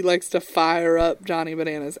how he likes to fire up Johnny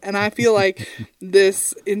Bananas. And I feel like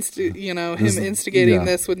this, him instigating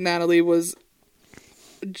this with Natalie was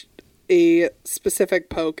a specific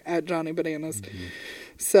poke at Johnny Bananas. Mm-hmm.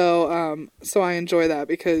 So I enjoy that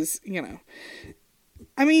because,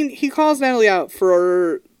 he calls Natalie out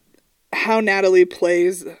for how Natalie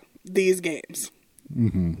plays these games.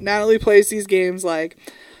 Mm-hmm. Natalie plays these games like,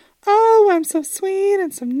 oh, I'm so sweet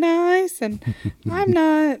and so nice, and I'm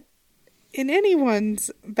not in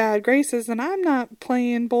anyone's bad graces, and I'm not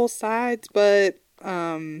playing both sides, but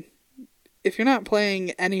if you're not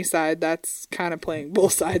playing any side, that's kind of playing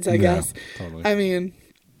both sides, I guess. Totally.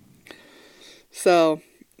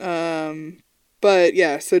 But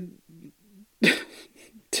yeah, so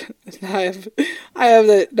I have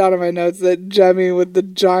that down in my notes, that Jemmy with the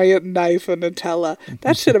giant knife and Nutella.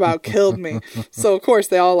 That shit about killed me. So of course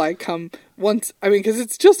they all come once. Because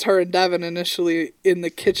it's just her and Devin initially in the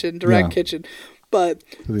kitchen, kitchen. But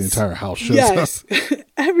the entire house shows up.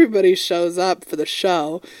 Everybody shows up for the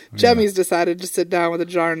show. Jemmy's decided to sit down with a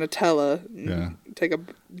jar of Nutella and take a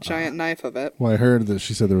giant knife of it. Well, I heard that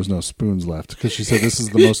she said there was no spoons left because she said this is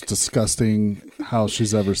the most disgusting house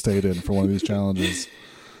she's ever stayed in for one of these challenges.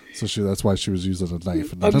 So that's why she was using a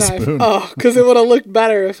knife and not a spoon. Oh, because it would have looked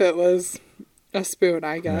better if it was a spoon,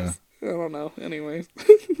 I guess. Yeah. I don't know. Anyways,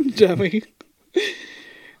 Jemmy.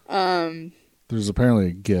 There's apparently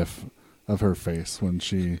a GIF of her face when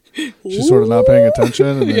she's sort of not paying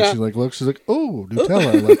attention, and then she looks, she's like, oh,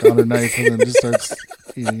 Nutella, on her knife, and then just starts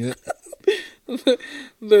eating it.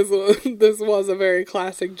 This was a very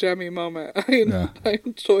classic Jemmy moment. I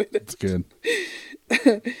enjoyed it. It's good.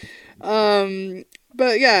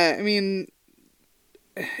 But yeah,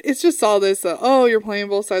 it's just all this, you're playing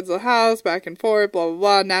both sides of the house, back and forth, blah, blah,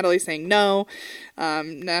 blah. Natalie saying no.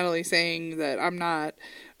 Natalie saying that I'm not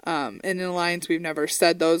in an alliance. We've never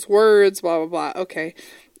said those words, blah, blah, blah. Okay.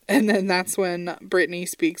 And then that's when Britni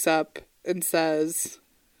speaks up and says,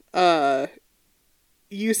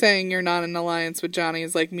 you saying you're not in an alliance with Johnny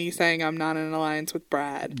is like me saying I'm not in an alliance with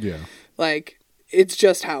Brad. Yeah. Like, it's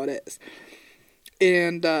just how it is.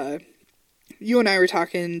 And you and I were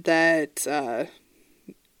talking that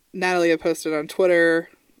Natalie had posted on Twitter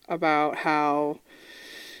about how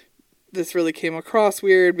this really came across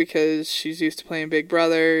weird because she's used to playing Big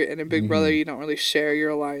Brother, and in Big Brother you don't really share your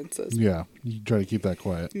alliances. Yeah, you try to keep that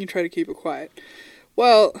quiet. You try to keep it quiet.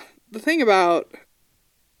 Well, the thing about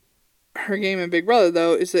her game in Big Brother,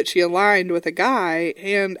 though, is that she aligned with a guy,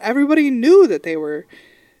 and everybody knew that they were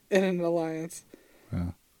in an alliance.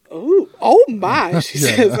 Yeah. Oh my, she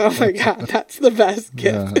says, oh my God, that's the best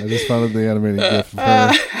gift. Yeah, I just found the animated gift of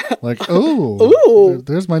her. Like, ooh,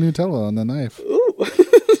 there's my Nutella on the knife. Ooh.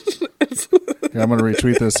 Yeah, I'm going to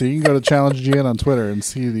retweet this. So you can go to Challenge GN on Twitter and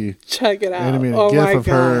see the check it out. Animated gif of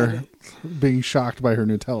her being shocked by her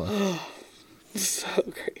Nutella. So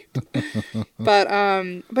great.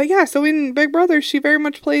 But yeah, so in Big Brother, she very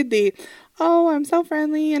much played the, I'm so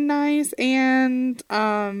friendly and nice, and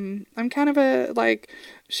I'm kind of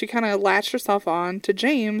she kind of latched herself on to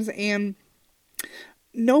James, and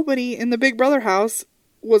nobody in the Big Brother house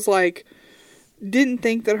was like, didn't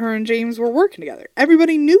think that her and James were working together.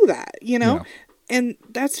 Everybody knew that, Yeah. And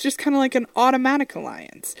that's just kind of like an automatic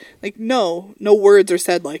alliance. Like, no words are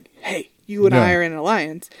said like, hey, you and I are in an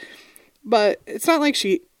alliance. But it's not like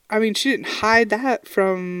she didn't hide that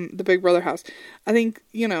from the Big Brother house. I think,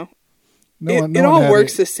 it all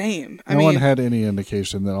works the same. No one had any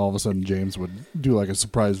indication that all of a sudden James would do like a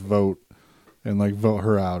surprise vote and like vote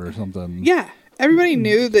her out or something. Yeah. Everybody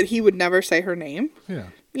knew that he would never say her name. Yeah.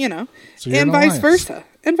 So and vice versa.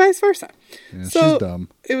 Yeah, so she's dumb.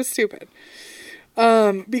 It was stupid.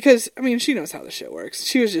 Because, she knows how the shit works.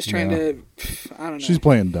 She was just trying to, I don't know. She's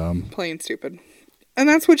playing dumb. Playing stupid. And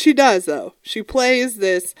that's what she does, though. She plays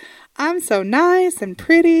this, I'm so nice and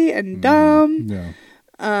pretty and dumb,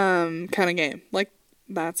 kind of game. Like,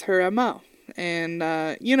 that's her MO. And,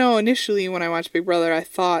 initially when I watched Big Brother, I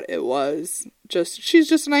thought it was she's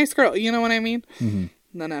just a nice girl. You know what I mean? Mm-hmm.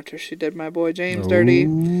 And then after she did my boy James dirty,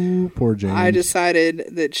 poor James, I decided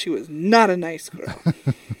that she was not a nice girl.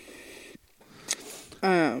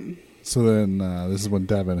 So then this is when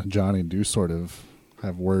Devin and Johnny do sort of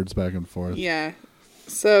have words back and forth. Yeah.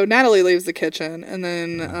 So Natalie leaves the kitchen, and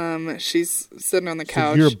then she's sitting on the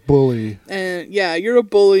couch. You're a bully. And you're a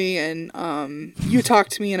bully, and you talk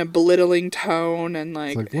to me in a belittling tone, and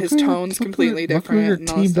like his tone's completely different. Look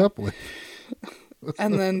who you're teamed up with.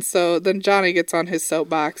 And then Johnny gets on his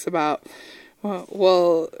soapbox about,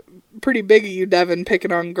 well, pretty big of you, Devin,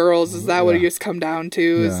 picking on girls. Is that what it's come down to?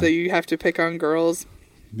 Is that you have to pick on girls?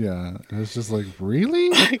 Yeah, and it's just like, really?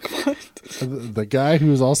 Like, what? The guy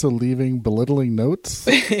who's also leaving belittling notes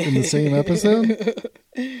in the same episode?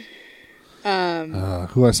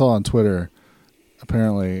 Who I saw on Twitter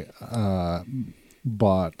apparently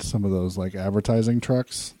bought some of those like advertising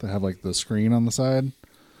trucks that have like the screen on the side.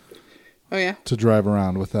 Oh, yeah? To drive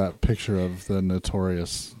around with that picture of the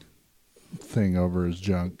notorious thing over his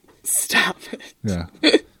junk. Stop it. Yeah.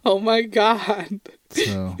 Oh, my God.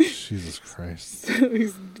 So, Jesus Christ.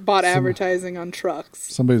 He's bought advertising on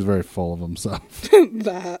trucks. Somebody's very full of himself.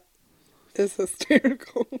 That is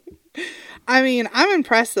hysterical. I'm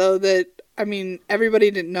impressed, though, that, everybody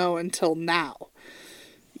didn't know until now.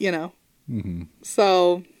 Mm-hmm.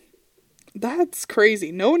 So, that's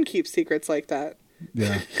crazy. No one keeps secrets like that.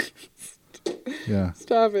 Yeah. Yeah.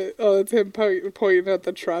 Stop it. Oh, it's him pointing at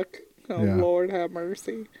the truck. Oh, yeah. Lord have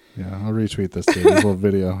mercy. Yeah, I'll retweet this too. This little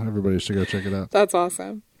video. Everybody should go check it out. That's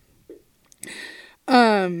awesome.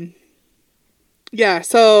 Yeah,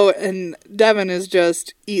 so, and Devin is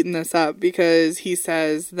just eating this up because he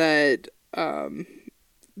says that,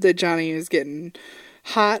 that Johnny is getting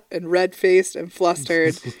hot and red-faced and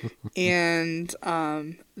flustered, and,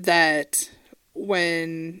 that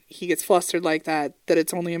when he gets flustered like that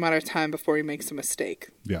it's only a matter of time before he makes a mistake.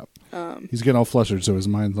 Yeah. He's getting all flustered, so his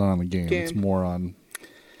mind's not on the game. It's more on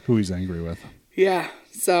who he's angry with. Yeah.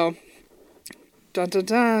 So, dun dun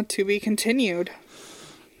dun, to be continued.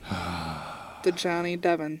 The Johnny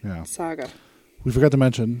Devin saga. We forgot to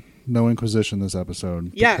mention no Inquisition this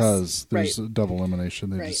episode. Yes. Because there's a double elimination.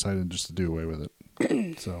 They decided just to do away with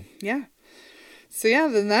it. So. Yeah. So yeah,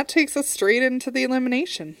 then that takes us straight into the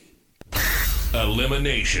elimination.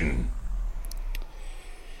 Elimination.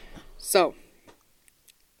 So,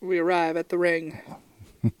 we arrive at the ring.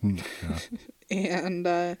 And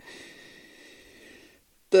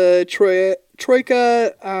the Troika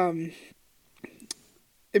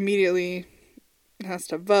immediately has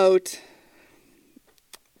to vote.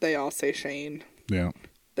 They all say Shane. Yeah.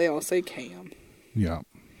 They all say Cam. Yeah.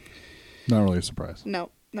 Not really a surprise. No,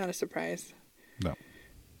 not a surprise. No.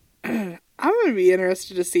 I'm going to be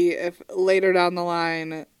interested to see if later down the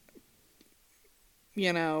line,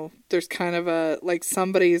 you know, there's kind of a, like,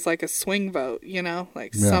 somebody's like a swing vote, you know?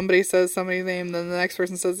 Like, somebody says somebody's name, then the next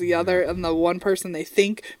person says the other, and the one person they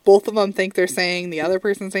think, both of them think they're saying the other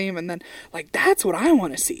person's name, and then, like, that's what I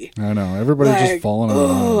want to see. I know. Everybody's like, just falling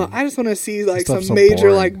around. I just want to see, like, some so major,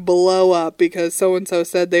 boring. like, blow up because so-and-so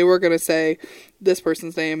said they were going to say this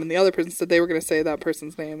person's name, and the other person said they were going to say that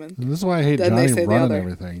person's name. And this is why I hate then Johnny running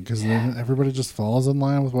everything, because then everybody just falls in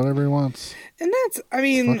line with whatever he wants. And that's, I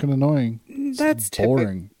mean... It's fucking annoying. That's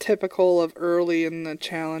boring. Typical of early in the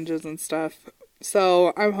challenges and stuff.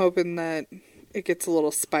 So I'm hoping that it gets a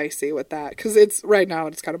little spicy with that. Because it's, right now,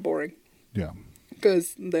 it's kind of boring. Yeah.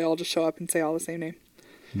 Because they all just show up and say all the same name.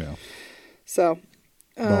 Yeah. So.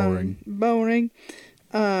 Boring. Boring.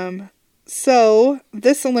 So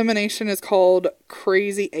this elimination is called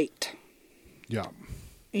Crazy 8. Yeah.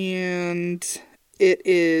 And it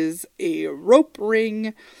is a rope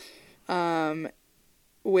ring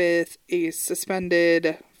with a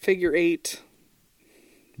suspended figure 8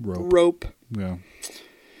 rope. Yeah.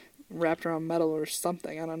 Wrapped around metal or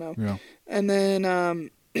something. I don't know. Yeah. And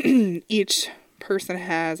then each person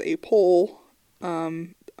has a pole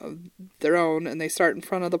of their own, and they start in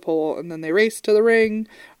front of the pole, and then they race to the ring,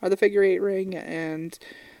 or the figure 8 ring, and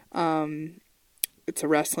it's a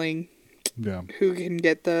wrestling. Yeah. Who can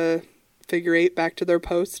get the figure 8 back to their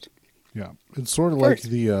post. Yeah. It's sort of first.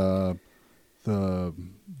 Like the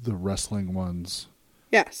wrestling ones.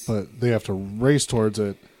 Yes. But they have to race towards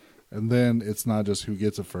it, and then it's not just who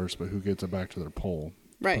gets it first, but who gets it back to their pole.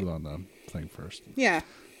 Right. Put it on the thing first. Yeah.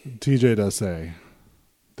 TJ does say,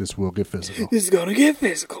 "This will get physical. This is gonna get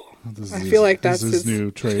physical." I feel like that's his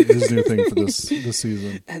new trait, his new thing for this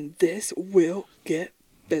season. And this will get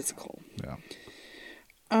physical. Yeah.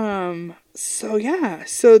 So yeah.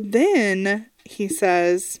 So then he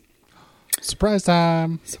says, "Surprise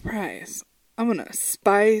time! Surprise! I'm gonna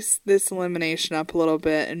spice this elimination up a little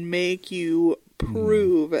bit and make you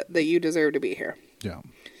prove that you deserve to be here." Yeah.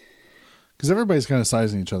 Because everybody's kind of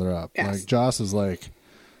sizing each other up. Yes. Like Joss is like,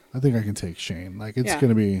 "I think I can take Shane. Like it's Yeah. going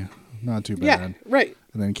to be not too bad." Yeah. Right.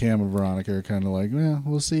 And then Cam and Veronica are kind of like, "Yeah,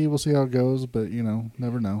 we'll see how it goes, but you know,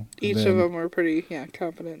 never know." And Each of them were pretty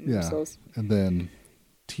confident in themselves. And then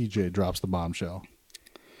TJ drops the bombshell.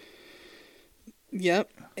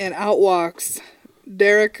 Yep. And out walks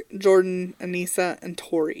Derek, Jordan, Anissa, and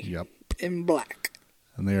Tori. Yep. In black.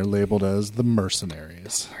 And they are labeled as the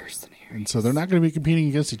mercenaries. The mercenaries. And so they're not going to be competing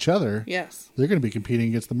against each other. Yes. They're going to be competing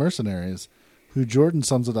against the mercenaries, who Jordan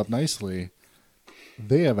sums it up nicely.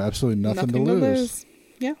 They have absolutely nothing to lose.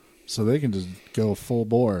 Yeah. So they can just go full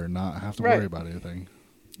bore and not have to worry about anything.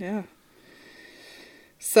 Yeah.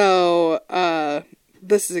 So,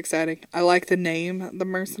 this is exciting. I like the name, the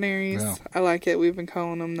Mercenaries. Yeah. I like it. We've been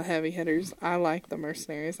calling them the heavy hitters. I like the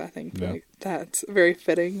Mercenaries. I think that's very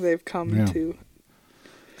fitting. They've come to...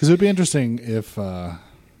 Because it would be interesting if,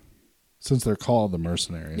 since they're called the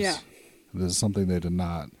Mercenaries, this is something they did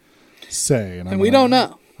not say. And we don't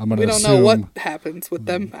know. We don't know what happens with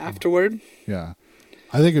them afterward. Yeah.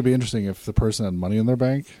 I think it'd be interesting if the person had money in their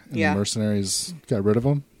bank and the mercenaries got rid of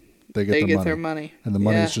them. They get their money. And the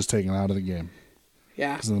money's just taken out of the game.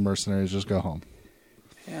 Yeah. Because then the mercenaries just go home.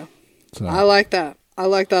 Yeah. So, I like that. I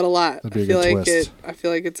like that a lot. That'd be a good twist. I feel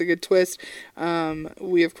like it's a good twist.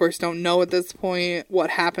 We of course don't know at this point what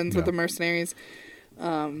happens with the mercenaries.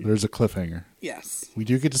 There's a cliffhanger. Yes. We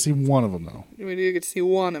do get to see one of them though. We do get to see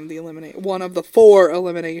one of the 4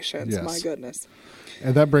 eliminations. Yes. My goodness.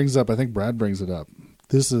 And that brings up, I think Brad brings it up.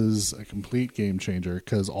 This is a complete game changer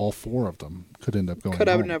because all 4 of them could end up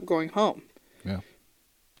going home. Yeah.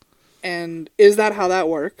 And is that how that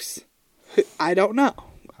works? I don't know.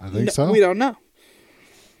 I think so. We don't know.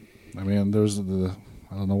 I mean, I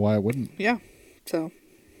don't know why it wouldn't. Yeah. So,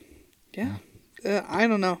 yeah. I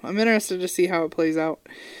don't know. I'm interested to see how it plays out.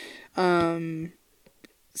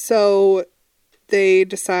 So they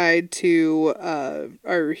decide to,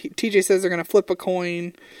 TJ says they're going to flip a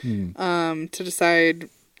coin, to decide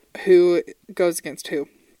who goes against who.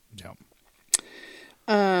 Yeah.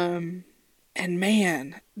 And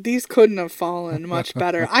man, these couldn't have fallen much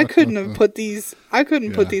better. I couldn't have put these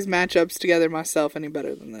matchups together myself any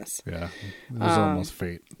better than this. Yeah. It was almost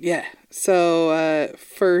fate. Yeah. So,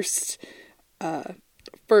 first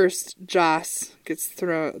Joss gets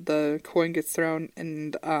thrown, the coin gets thrown,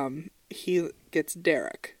 and, gets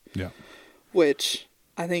Derek. Yeah. Which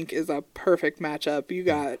I think is a perfect matchup. You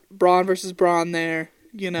got Braun versus Braun there,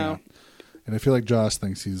 you know. Yeah. And I feel like Josh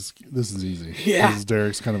thinks this is easy. Yeah. Because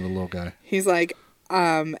Derek's kind of a little guy. He's like,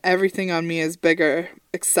 everything on me is bigger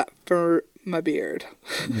except for my beard.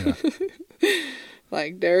 Yeah.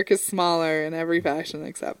 Like, Derek is smaller in every fashion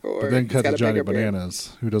except for... But then cut to Johnny bigger beard.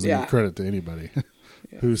 Bananas, who doesn't give credit to anybody,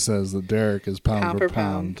 who says that Derek is pound for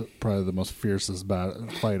pound probably the most fiercest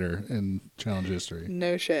fighter in challenge history.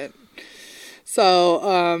 No shit. So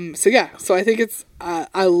I think it's...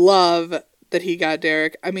 I love that he got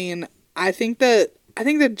Derek. I mean, I think that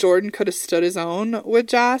Jordan could have stood his own with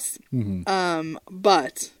Joss. Mm-hmm.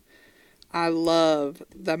 But I love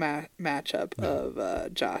the matchup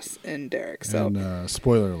of Joss and Derek. So, and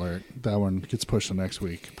spoiler alert, that one gets pushed to next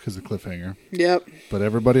week because of the cliffhanger. Yep. But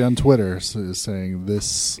everybody on Twitter is saying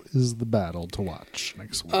this is the battle to watch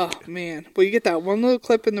next week. Oh man! Well, you get that one little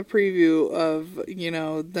clip in the preview of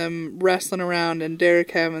them wrestling around and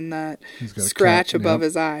Derek having that scratch above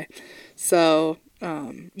his eye. So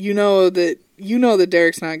you know that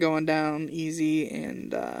Derek's not going down easy,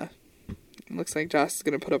 and it looks like Josh is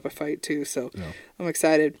going to put up a fight too. So I'm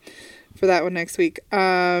excited for that one next week.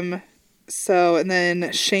 So and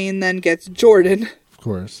then Shane then gets Jordan, of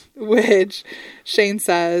course, which Shane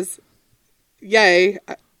says, "Yay,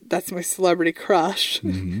 that's my celebrity crush."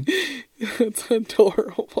 Mm-hmm. It's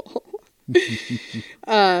adorable.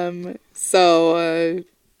 So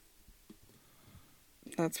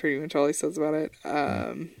that's pretty much all he says about it.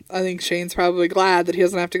 I think Shane's probably glad that he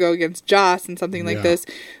doesn't have to go against Joss in something like this.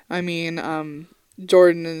 I mean,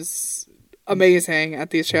 Jordan is amazing at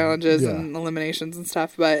these challenges and eliminations and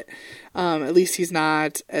stuff, but at least he's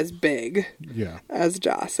not as big as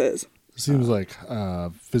Joss is. Seems like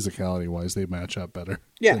physicality-wise, they match up better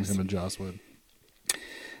than him and Joss would.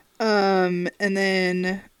 And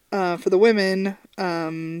then for the women,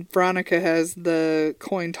 Veronica has the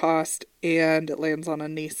coin tossed and it lands on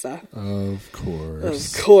Anissa. Of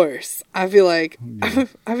course. Of course. I feel like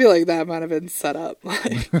that might have been set up.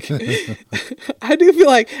 Like, I do feel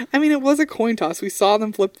like, I mean, it was a coin toss. We saw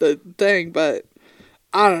them flip the thing, but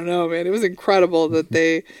I don't know, man. It was incredible that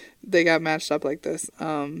they got matched up like this.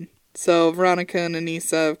 So Veronica and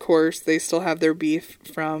Anissa, of course, they still have their beef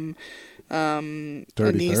from Anissa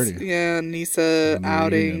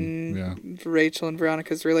outing Rachel and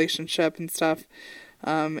Veronica's relationship and stuff,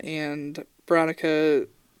 and Veronica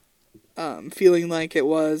feeling like it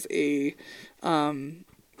was a something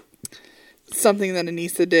that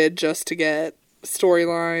Anissa did just to get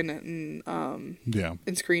storyline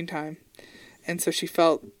and screen time, and so she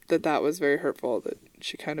felt that was very hurtful, that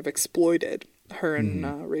she kind of exploited her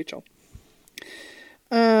and Rachel.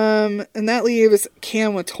 And that leaves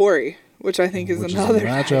Cam with Tori, which I think is another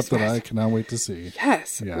matchup that I cannot wait to see.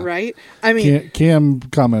 Yes, right? I mean, Cam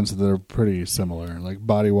comments that they're pretty similar, like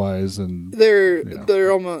body wise, and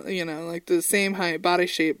they're almost like the same height, body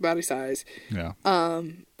shape, body size. Yeah.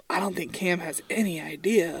 I don't think Cam has any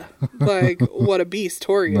idea like what a beast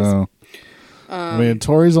Tori is. No. I mean,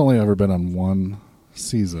 Tori's only ever been on one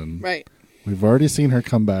season. Right. We've already seen her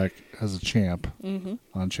come back as a champ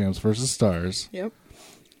on Champs vs. Stars. Yep.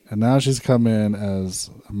 And now she's come in as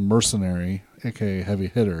a mercenary, aka heavy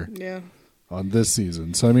hitter, on this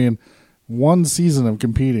season. So, I mean, one season of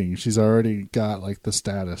competing, she's already got like the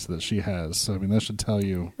status that she has. So, I mean, that should tell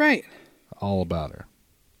you all about her.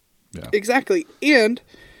 Yeah. Exactly. And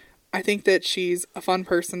I think that she's a fun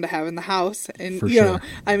person to have in the house. And, For you sure. know,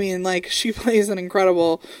 I mean, like, she plays an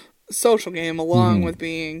incredible social game along with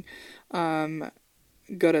being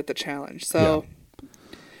good at the challenge. So...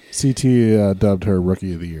 CT dubbed her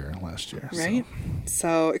Rookie of the Year last year. Right.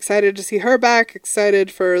 So excited to see her back.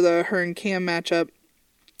 Excited for the her and Cam matchup.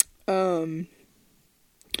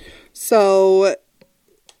 So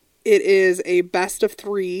it is a best of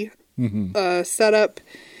 3 setup.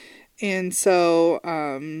 And so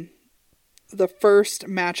the first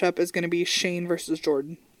matchup is going to be Shane versus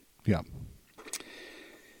Jordan. Yeah.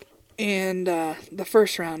 And the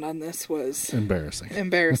first round on this was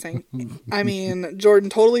embarrassing. I mean, Jordan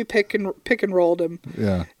totally pick and rolled him.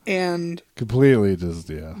 Yeah. And completely just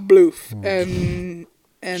bloof. And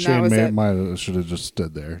Shane that was it. Should have just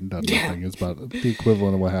stood there and done nothing. It's about the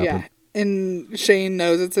equivalent of what happened. Yeah. And Shane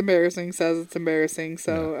knows it's embarrassing, says it's embarrassing,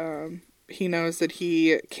 so he knows that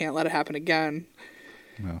he can't let it happen again.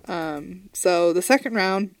 No. So the second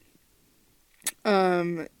round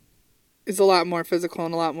is a lot more physical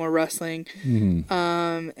and a lot more wrestling.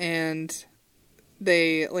 And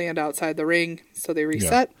they land outside the ring, so they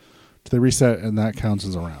reset. Yeah. They reset, and that counts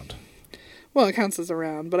as a round. Well, it counts as a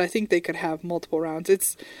round, but I think they could have multiple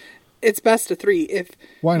rounds. it's best of 3. If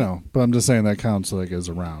Why no? But I'm just saying that counts like as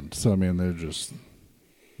a round. So I mean, they're just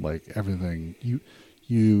like everything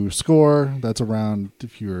you score. That's a round.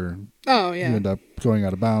 If you end up going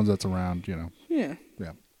out of bounds, that's a round. You know. Yeah.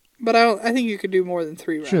 Yeah. But I think you could do more than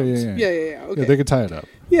 3 rounds. Sure. Yeah. Okay. Yeah, they could tie it up.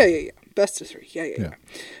 Yeah. Best of 3. Yeah.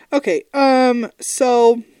 Okay.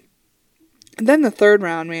 So then the third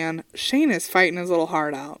round, man, Shane is fighting his little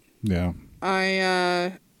heart out. Yeah.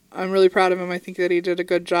 I'm really proud of him. I think that he did a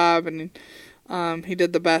good job, and he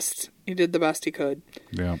did the best. He did the best he could.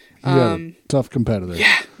 Yeah. He had a tough competitor.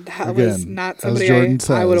 Yeah, that was not somebody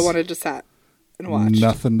I would have wanted to sit and watch.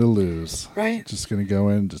 Nothing to lose. Right. Just gonna go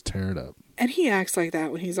in, just tear it up. And he acts like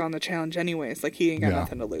that when he's on the challenge, anyways. Like he ain't got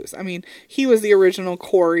nothing to lose. I mean, he was the original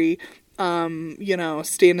Corey.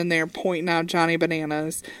 Standing there pointing out Johnny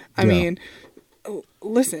Bananas. I mean,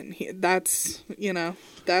 listen, that's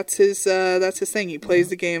his thing. He plays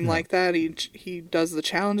the game like that. He does the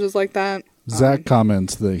challenges like that. Zach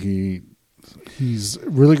comments that he's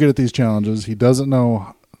really good at these challenges. He doesn't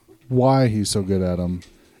know why he's so good at them,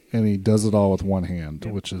 and he does it all with one hand,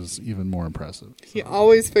 which is even more impressive. So. He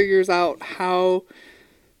always figures out how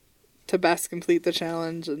to best complete the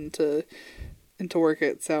challenge and to work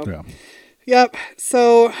it. So, yep.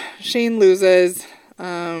 So Shane loses.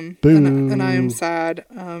 And I am sad.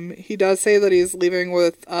 He does say that he's leaving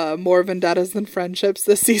with more vendettas than friendships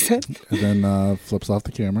this season. And then flips off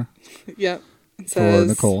the camera. Yep. And says, for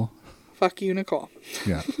Nicole. Fuck you, Nicole.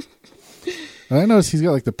 Yeah. And I noticed he's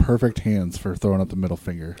got like the perfect hands for throwing up the middle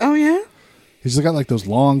finger. Oh, yeah? He's just got like those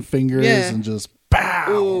long fingers and just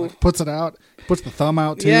pow! Like, puts it out. Puts the thumb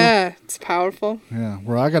out too. Yeah, it's powerful. Yeah.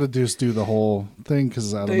 Where I got to do the whole thing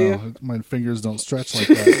because I don't know. My fingers don't stretch like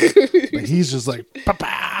that. But he's just like,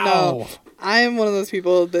 pow! No. I am one of those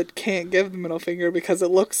people that can't give the middle finger because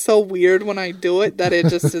it looks so weird when I do it that it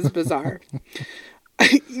just is bizarre.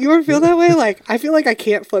 You ever feel that way? Like, I feel like I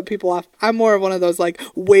can't flip people off. I'm more of one of those, like,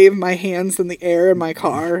 wave my hands in the air in my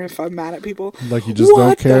car if I'm mad at people. Like you just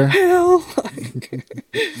don't care? What the hell?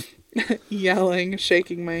 Like, yelling,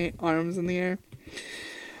 shaking my arms in the air.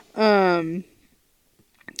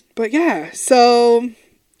 But yeah, so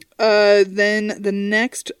then the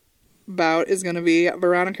next bout is going to be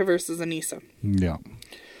Veronica versus Anissa. Yeah.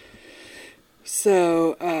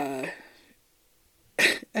 So,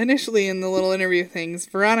 initially in the little interview things,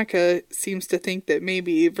 Veronica seems to think that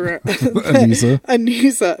maybe Anissa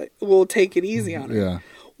will take it easy on her. Yeah.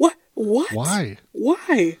 What? Why?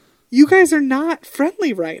 You guys are not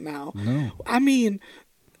friendly right now. No. I mean,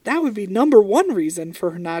 that would be number one reason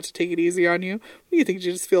for her not to take it easy on you. Do you think she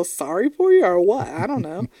just feels sorry for you or what? I don't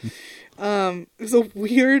know. It was a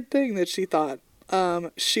weird thing that she thought.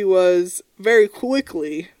 She was very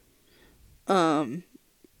quickly...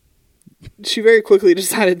 she very quickly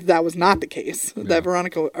decided that was not the case. Yeah. That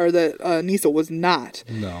Veronica or that Anissa was not.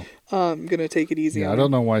 No. Gonna take it easy. Yeah, I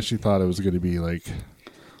don't know why she thought it was going to be like.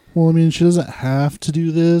 Well, I mean, she doesn't have to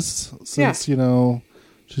do this since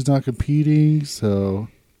she's not competing. So.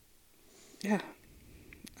 Yeah.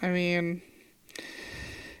 I mean.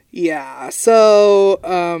 Yeah.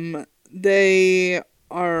 So they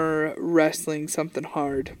are wrestling something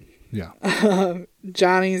hard. Yeah.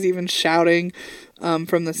 Johnny's even shouting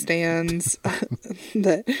from the stands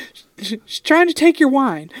that she's trying to take your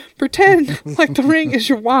wine. Pretend like the ring is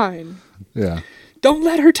your wine. Yeah. Don't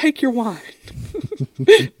let her take your wine.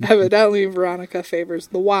 Evidently, Veronica favors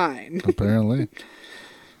the wine. Apparently.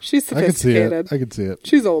 She's sophisticated. I can see it.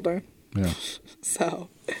 She's older. Yeah. So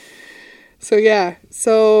yeah.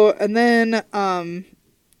 So, and then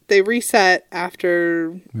they reset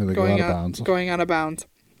after going out of bounds.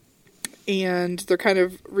 And they're kind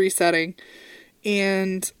of resetting.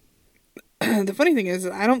 And the funny thing is,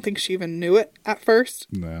 I don't think she even knew it at first.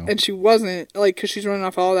 No. And she wasn't, like, because she's running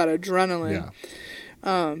off all that adrenaline.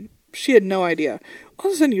 Yeah. She had no idea.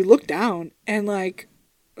 All of a sudden, you look down, and, like,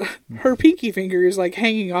 her pinky finger is, like,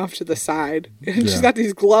 hanging off to the side. And she's got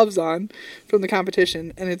these gloves on from the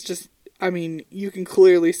competition. And it's just, I mean, you can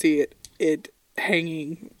clearly see it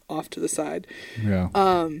hanging off to the side. Yeah.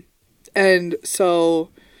 And so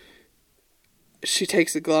she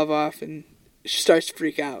takes the glove off, and she starts to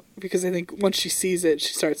freak out because I think once she sees it,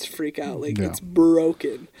 she starts to freak out like it's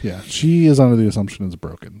broken. Yeah, she is under the assumption it's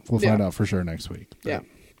broken. We'll find out for sure next week. But. Yeah.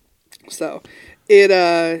 So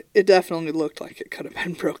it definitely looked like it could have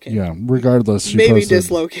been broken. Yeah, regardless, she maybe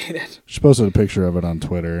dislocated. She posted a picture of it on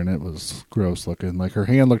Twitter, and it was gross looking. Like her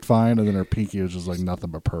hand looked fine, and then her pinky was just like nothing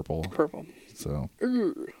but purple. So.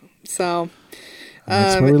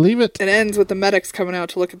 That's where we leave it. It ends with the medics coming out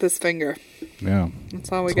to look at this finger. Yeah.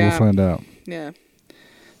 That's all we got. We'll find out. Yeah.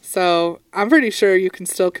 So I'm pretty sure you can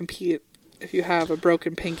still compete if you have a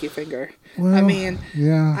broken pinky finger. Well, I mean,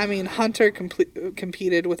 yeah. Hunter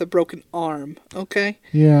competed with a broken arm. Okay.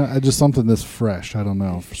 Yeah, just something this fresh. I don't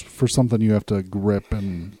know. For something you have to grip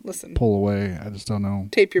and pull away. I just don't know.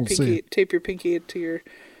 Tape your pinky to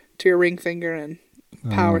your ring finger and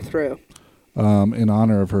power through. In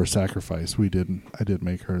honor of her sacrifice, I did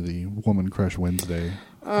make her the Woman Crush Wednesday.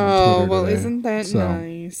 Oh, well, today. Isn't that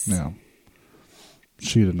nice? Yeah.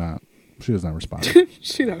 She did not. She does not respond.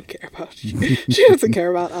 She don't care about you. She doesn't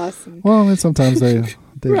care about us. Well, and sometimes they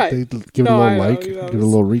right. they give it a little give it a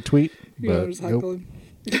little retweet. But nope.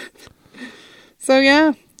 So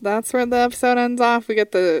yeah, that's where the episode ends off. We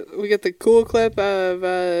get the cool clip of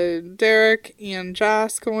Derek and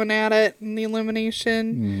Joss going at it in the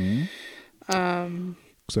elimination. Mm-hmm.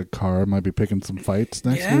 Looks like Cara might be picking some fights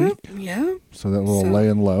next week. Yeah. So that little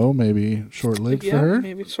laying low, maybe short-lived for her.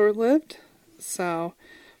 Maybe short-lived. So,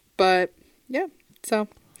 but yeah. So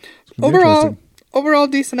overall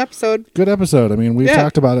decent episode. Good episode. I mean, we've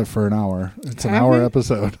talked about it for an hour. It's an hour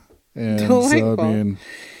episode, and delightful. So I mean,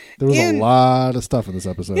 there was a lot of stuff in this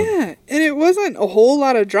episode. Yeah, and it wasn't a whole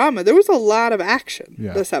lot of drama. There was a lot of action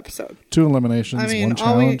this episode. 2 eliminations, one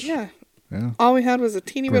challenge. All we had was a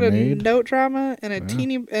teeny bit of note drama and a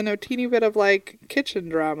teeny bit of like kitchen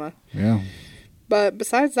drama. Yeah. But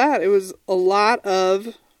besides that, it was a lot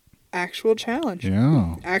of actual challenge.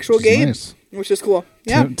 Yeah. Actual game, which is cool.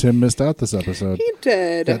 Yeah. Tim missed out this episode. He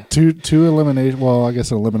did. Got two elimination. Well, I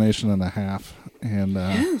guess an elimination and a half, and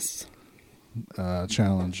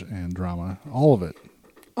challenge and drama. All of it.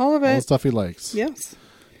 All of it. All the stuff he likes. Yes.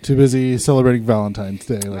 Too busy celebrating Valentine's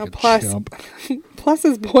Day like a chump. Plus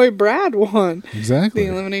his boy Brad won. Exactly.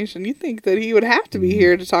 The elimination. You think that he would have to be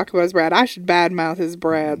here to talk about his Brad. I should badmouth his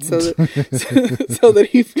Brad so that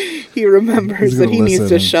he remembers that he needs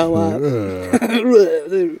to show up.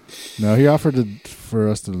 No, he offered for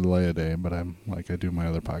us to delay a day, but I do my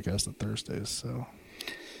other podcast on Thursdays, so.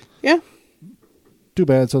 Yeah. Too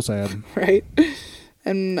bad, so sad. Right.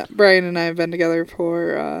 And Brian and I have been together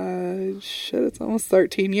for, it's almost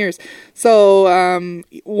 13 years. So,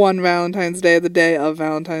 one Valentine's Day, the day of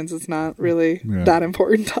Valentine's, is not really that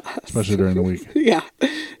important to us. Especially during the week. Yeah,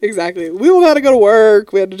 exactly. We all had to go to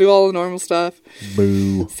work. We had to do all the normal stuff.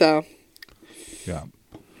 Boo. So. Yeah.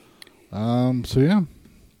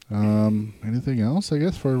 Anything else, I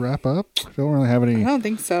guess, for a wrap up? I don't really have any. I don't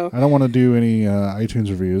think so. I don't want to do any iTunes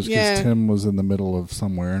reviews because Tim was in the middle of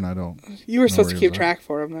somewhere and I don't. You were supposed to keep track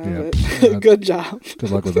for him, though. Yeah. But good job.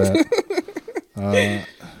 Good luck with that. And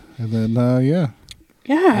then, Yeah.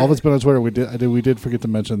 All that's been on Twitter. We did forget to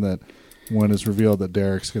mention that when it's revealed that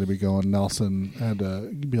Derek's going to be going, Nelson had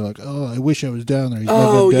to be like, "Oh, I wish I was down there. He's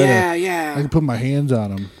yeah. I can put my hands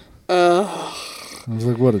on him." I was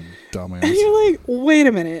like, "What a dumbass!" And you're like, "Wait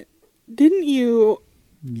a minute, didn't you?"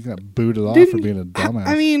 You got booted off for being a dumbass.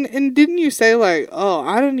 I mean, and didn't you say like, "Oh,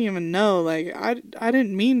 I didn't even know. Like, I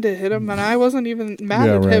didn't mean to hit him, and I wasn't even mad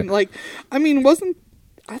at him." Like, I mean,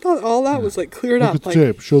 I thought all that was like cleared up. Look at the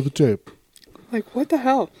tape. Show the tape. Like, what the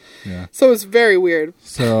hell? Yeah. So it's very weird.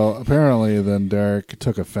 So apparently then Derek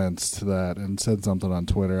took offense to that and said something on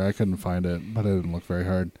Twitter. I couldn't find it, but I didn't look very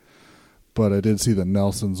hard. But I did see that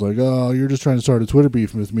Nelson's like, "Oh, you're just trying to start a Twitter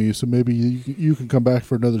beef with me, so maybe you can come back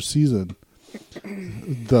for another season."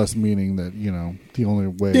 Thus meaning that, the only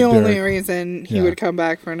way... The only reason he would come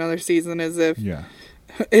back for another season is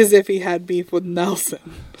if he had beef with Nelson.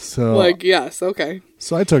 So, yes, okay.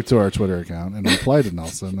 So I took to our Twitter account and replied to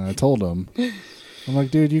Nelson, and I told him, I'm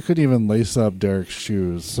like, "Dude, you couldn't even lace up Derek's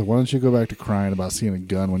shoes, so why don't you go back to crying about seeing a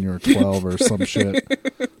gun when you were 12 or some shit?"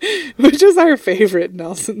 Which is our favorite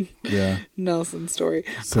Nelson story.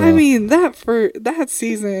 So, I mean, that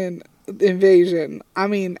season invasion, I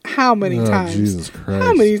mean, how many times? Jesus Christ.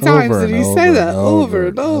 How many times did he say that? Over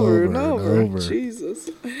and over and over. over. Jesus.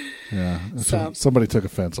 Yeah. So somebody took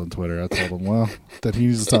offense on Twitter. I told him, that he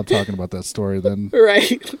needs to stop talking about that story then.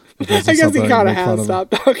 Right. I guess he kind of has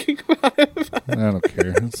stopped talking about it. I don't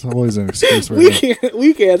care. It's always an excuse for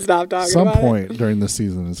we can't stop talking about it. Some point during the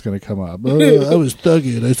season it's going to come up. "Oh, I was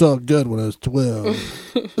thugging. I saw a gun when I was 12.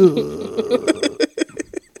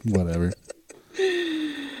 Whatever.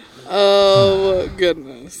 Oh,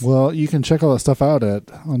 goodness. Well, you can check all that stuff out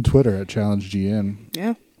on Twitter at ChallengeGN.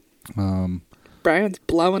 Yeah. Brian's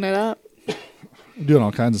blowing it up. Doing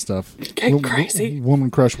all kinds of stuff. Getting crazy. Woman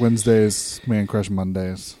Crush Wednesdays, Man Crush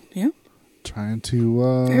Mondays. Yeah. Trying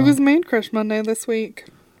to... It was Man Crush Monday this week.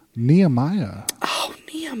 Nehemiah. Oh,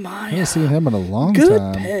 Nehemiah. I haven't seen him in a long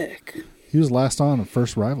time. Good pick. He was last on the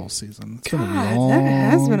first Rival season. It's been a long that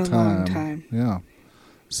has been a long time. Yeah.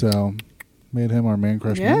 So... Made him our Man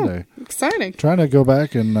Crush Yeah, Monday. exciting. Trying to go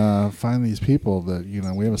back and find these people that,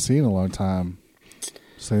 we haven't seen in a long time.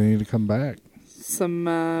 So they need to come back. Some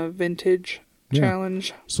vintage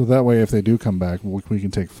challenge. So that way, if they do come back, we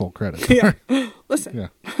can take full credit. Yeah. Listen.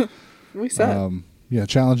 Yeah. We said.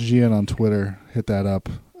 Challenge GN on Twitter. Hit that up.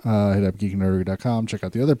 Hit up geekandnerdery.com. Check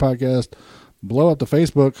out the other podcast. Blow up the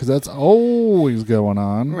Facebook because that's always going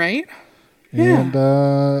on. Right? And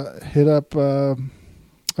hit up,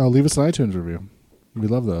 leave us an iTunes review. We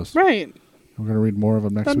love those. Right. We're going to read more of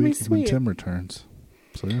them next That'd be week when sweet. Tim returns.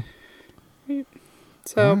 So, yeah. Right.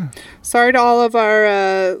 So, sorry to all of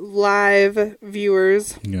our live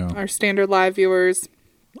viewers, our standard live viewers.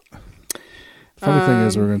 Funny thing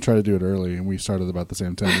is, we're going to try to do it early, and we started about the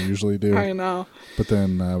same time we usually do. I know. But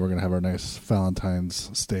then we're going to have our nice Valentine's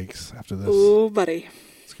steaks after this. Ooh, buddy.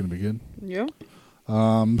 It's going to be good. Yeah.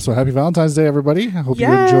 So happy Valentine's Day, everybody. I hope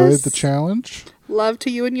you enjoyed the challenge. Love to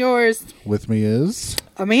you and yours. With me is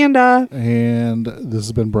Amanda. And this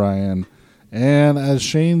has been Brian. And as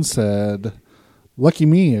Shane said, lucky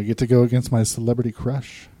me, I get to go against my celebrity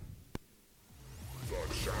crush.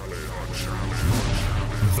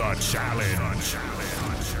 The challenge.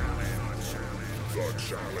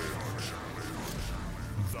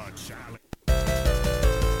 The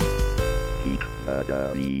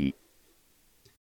challenge.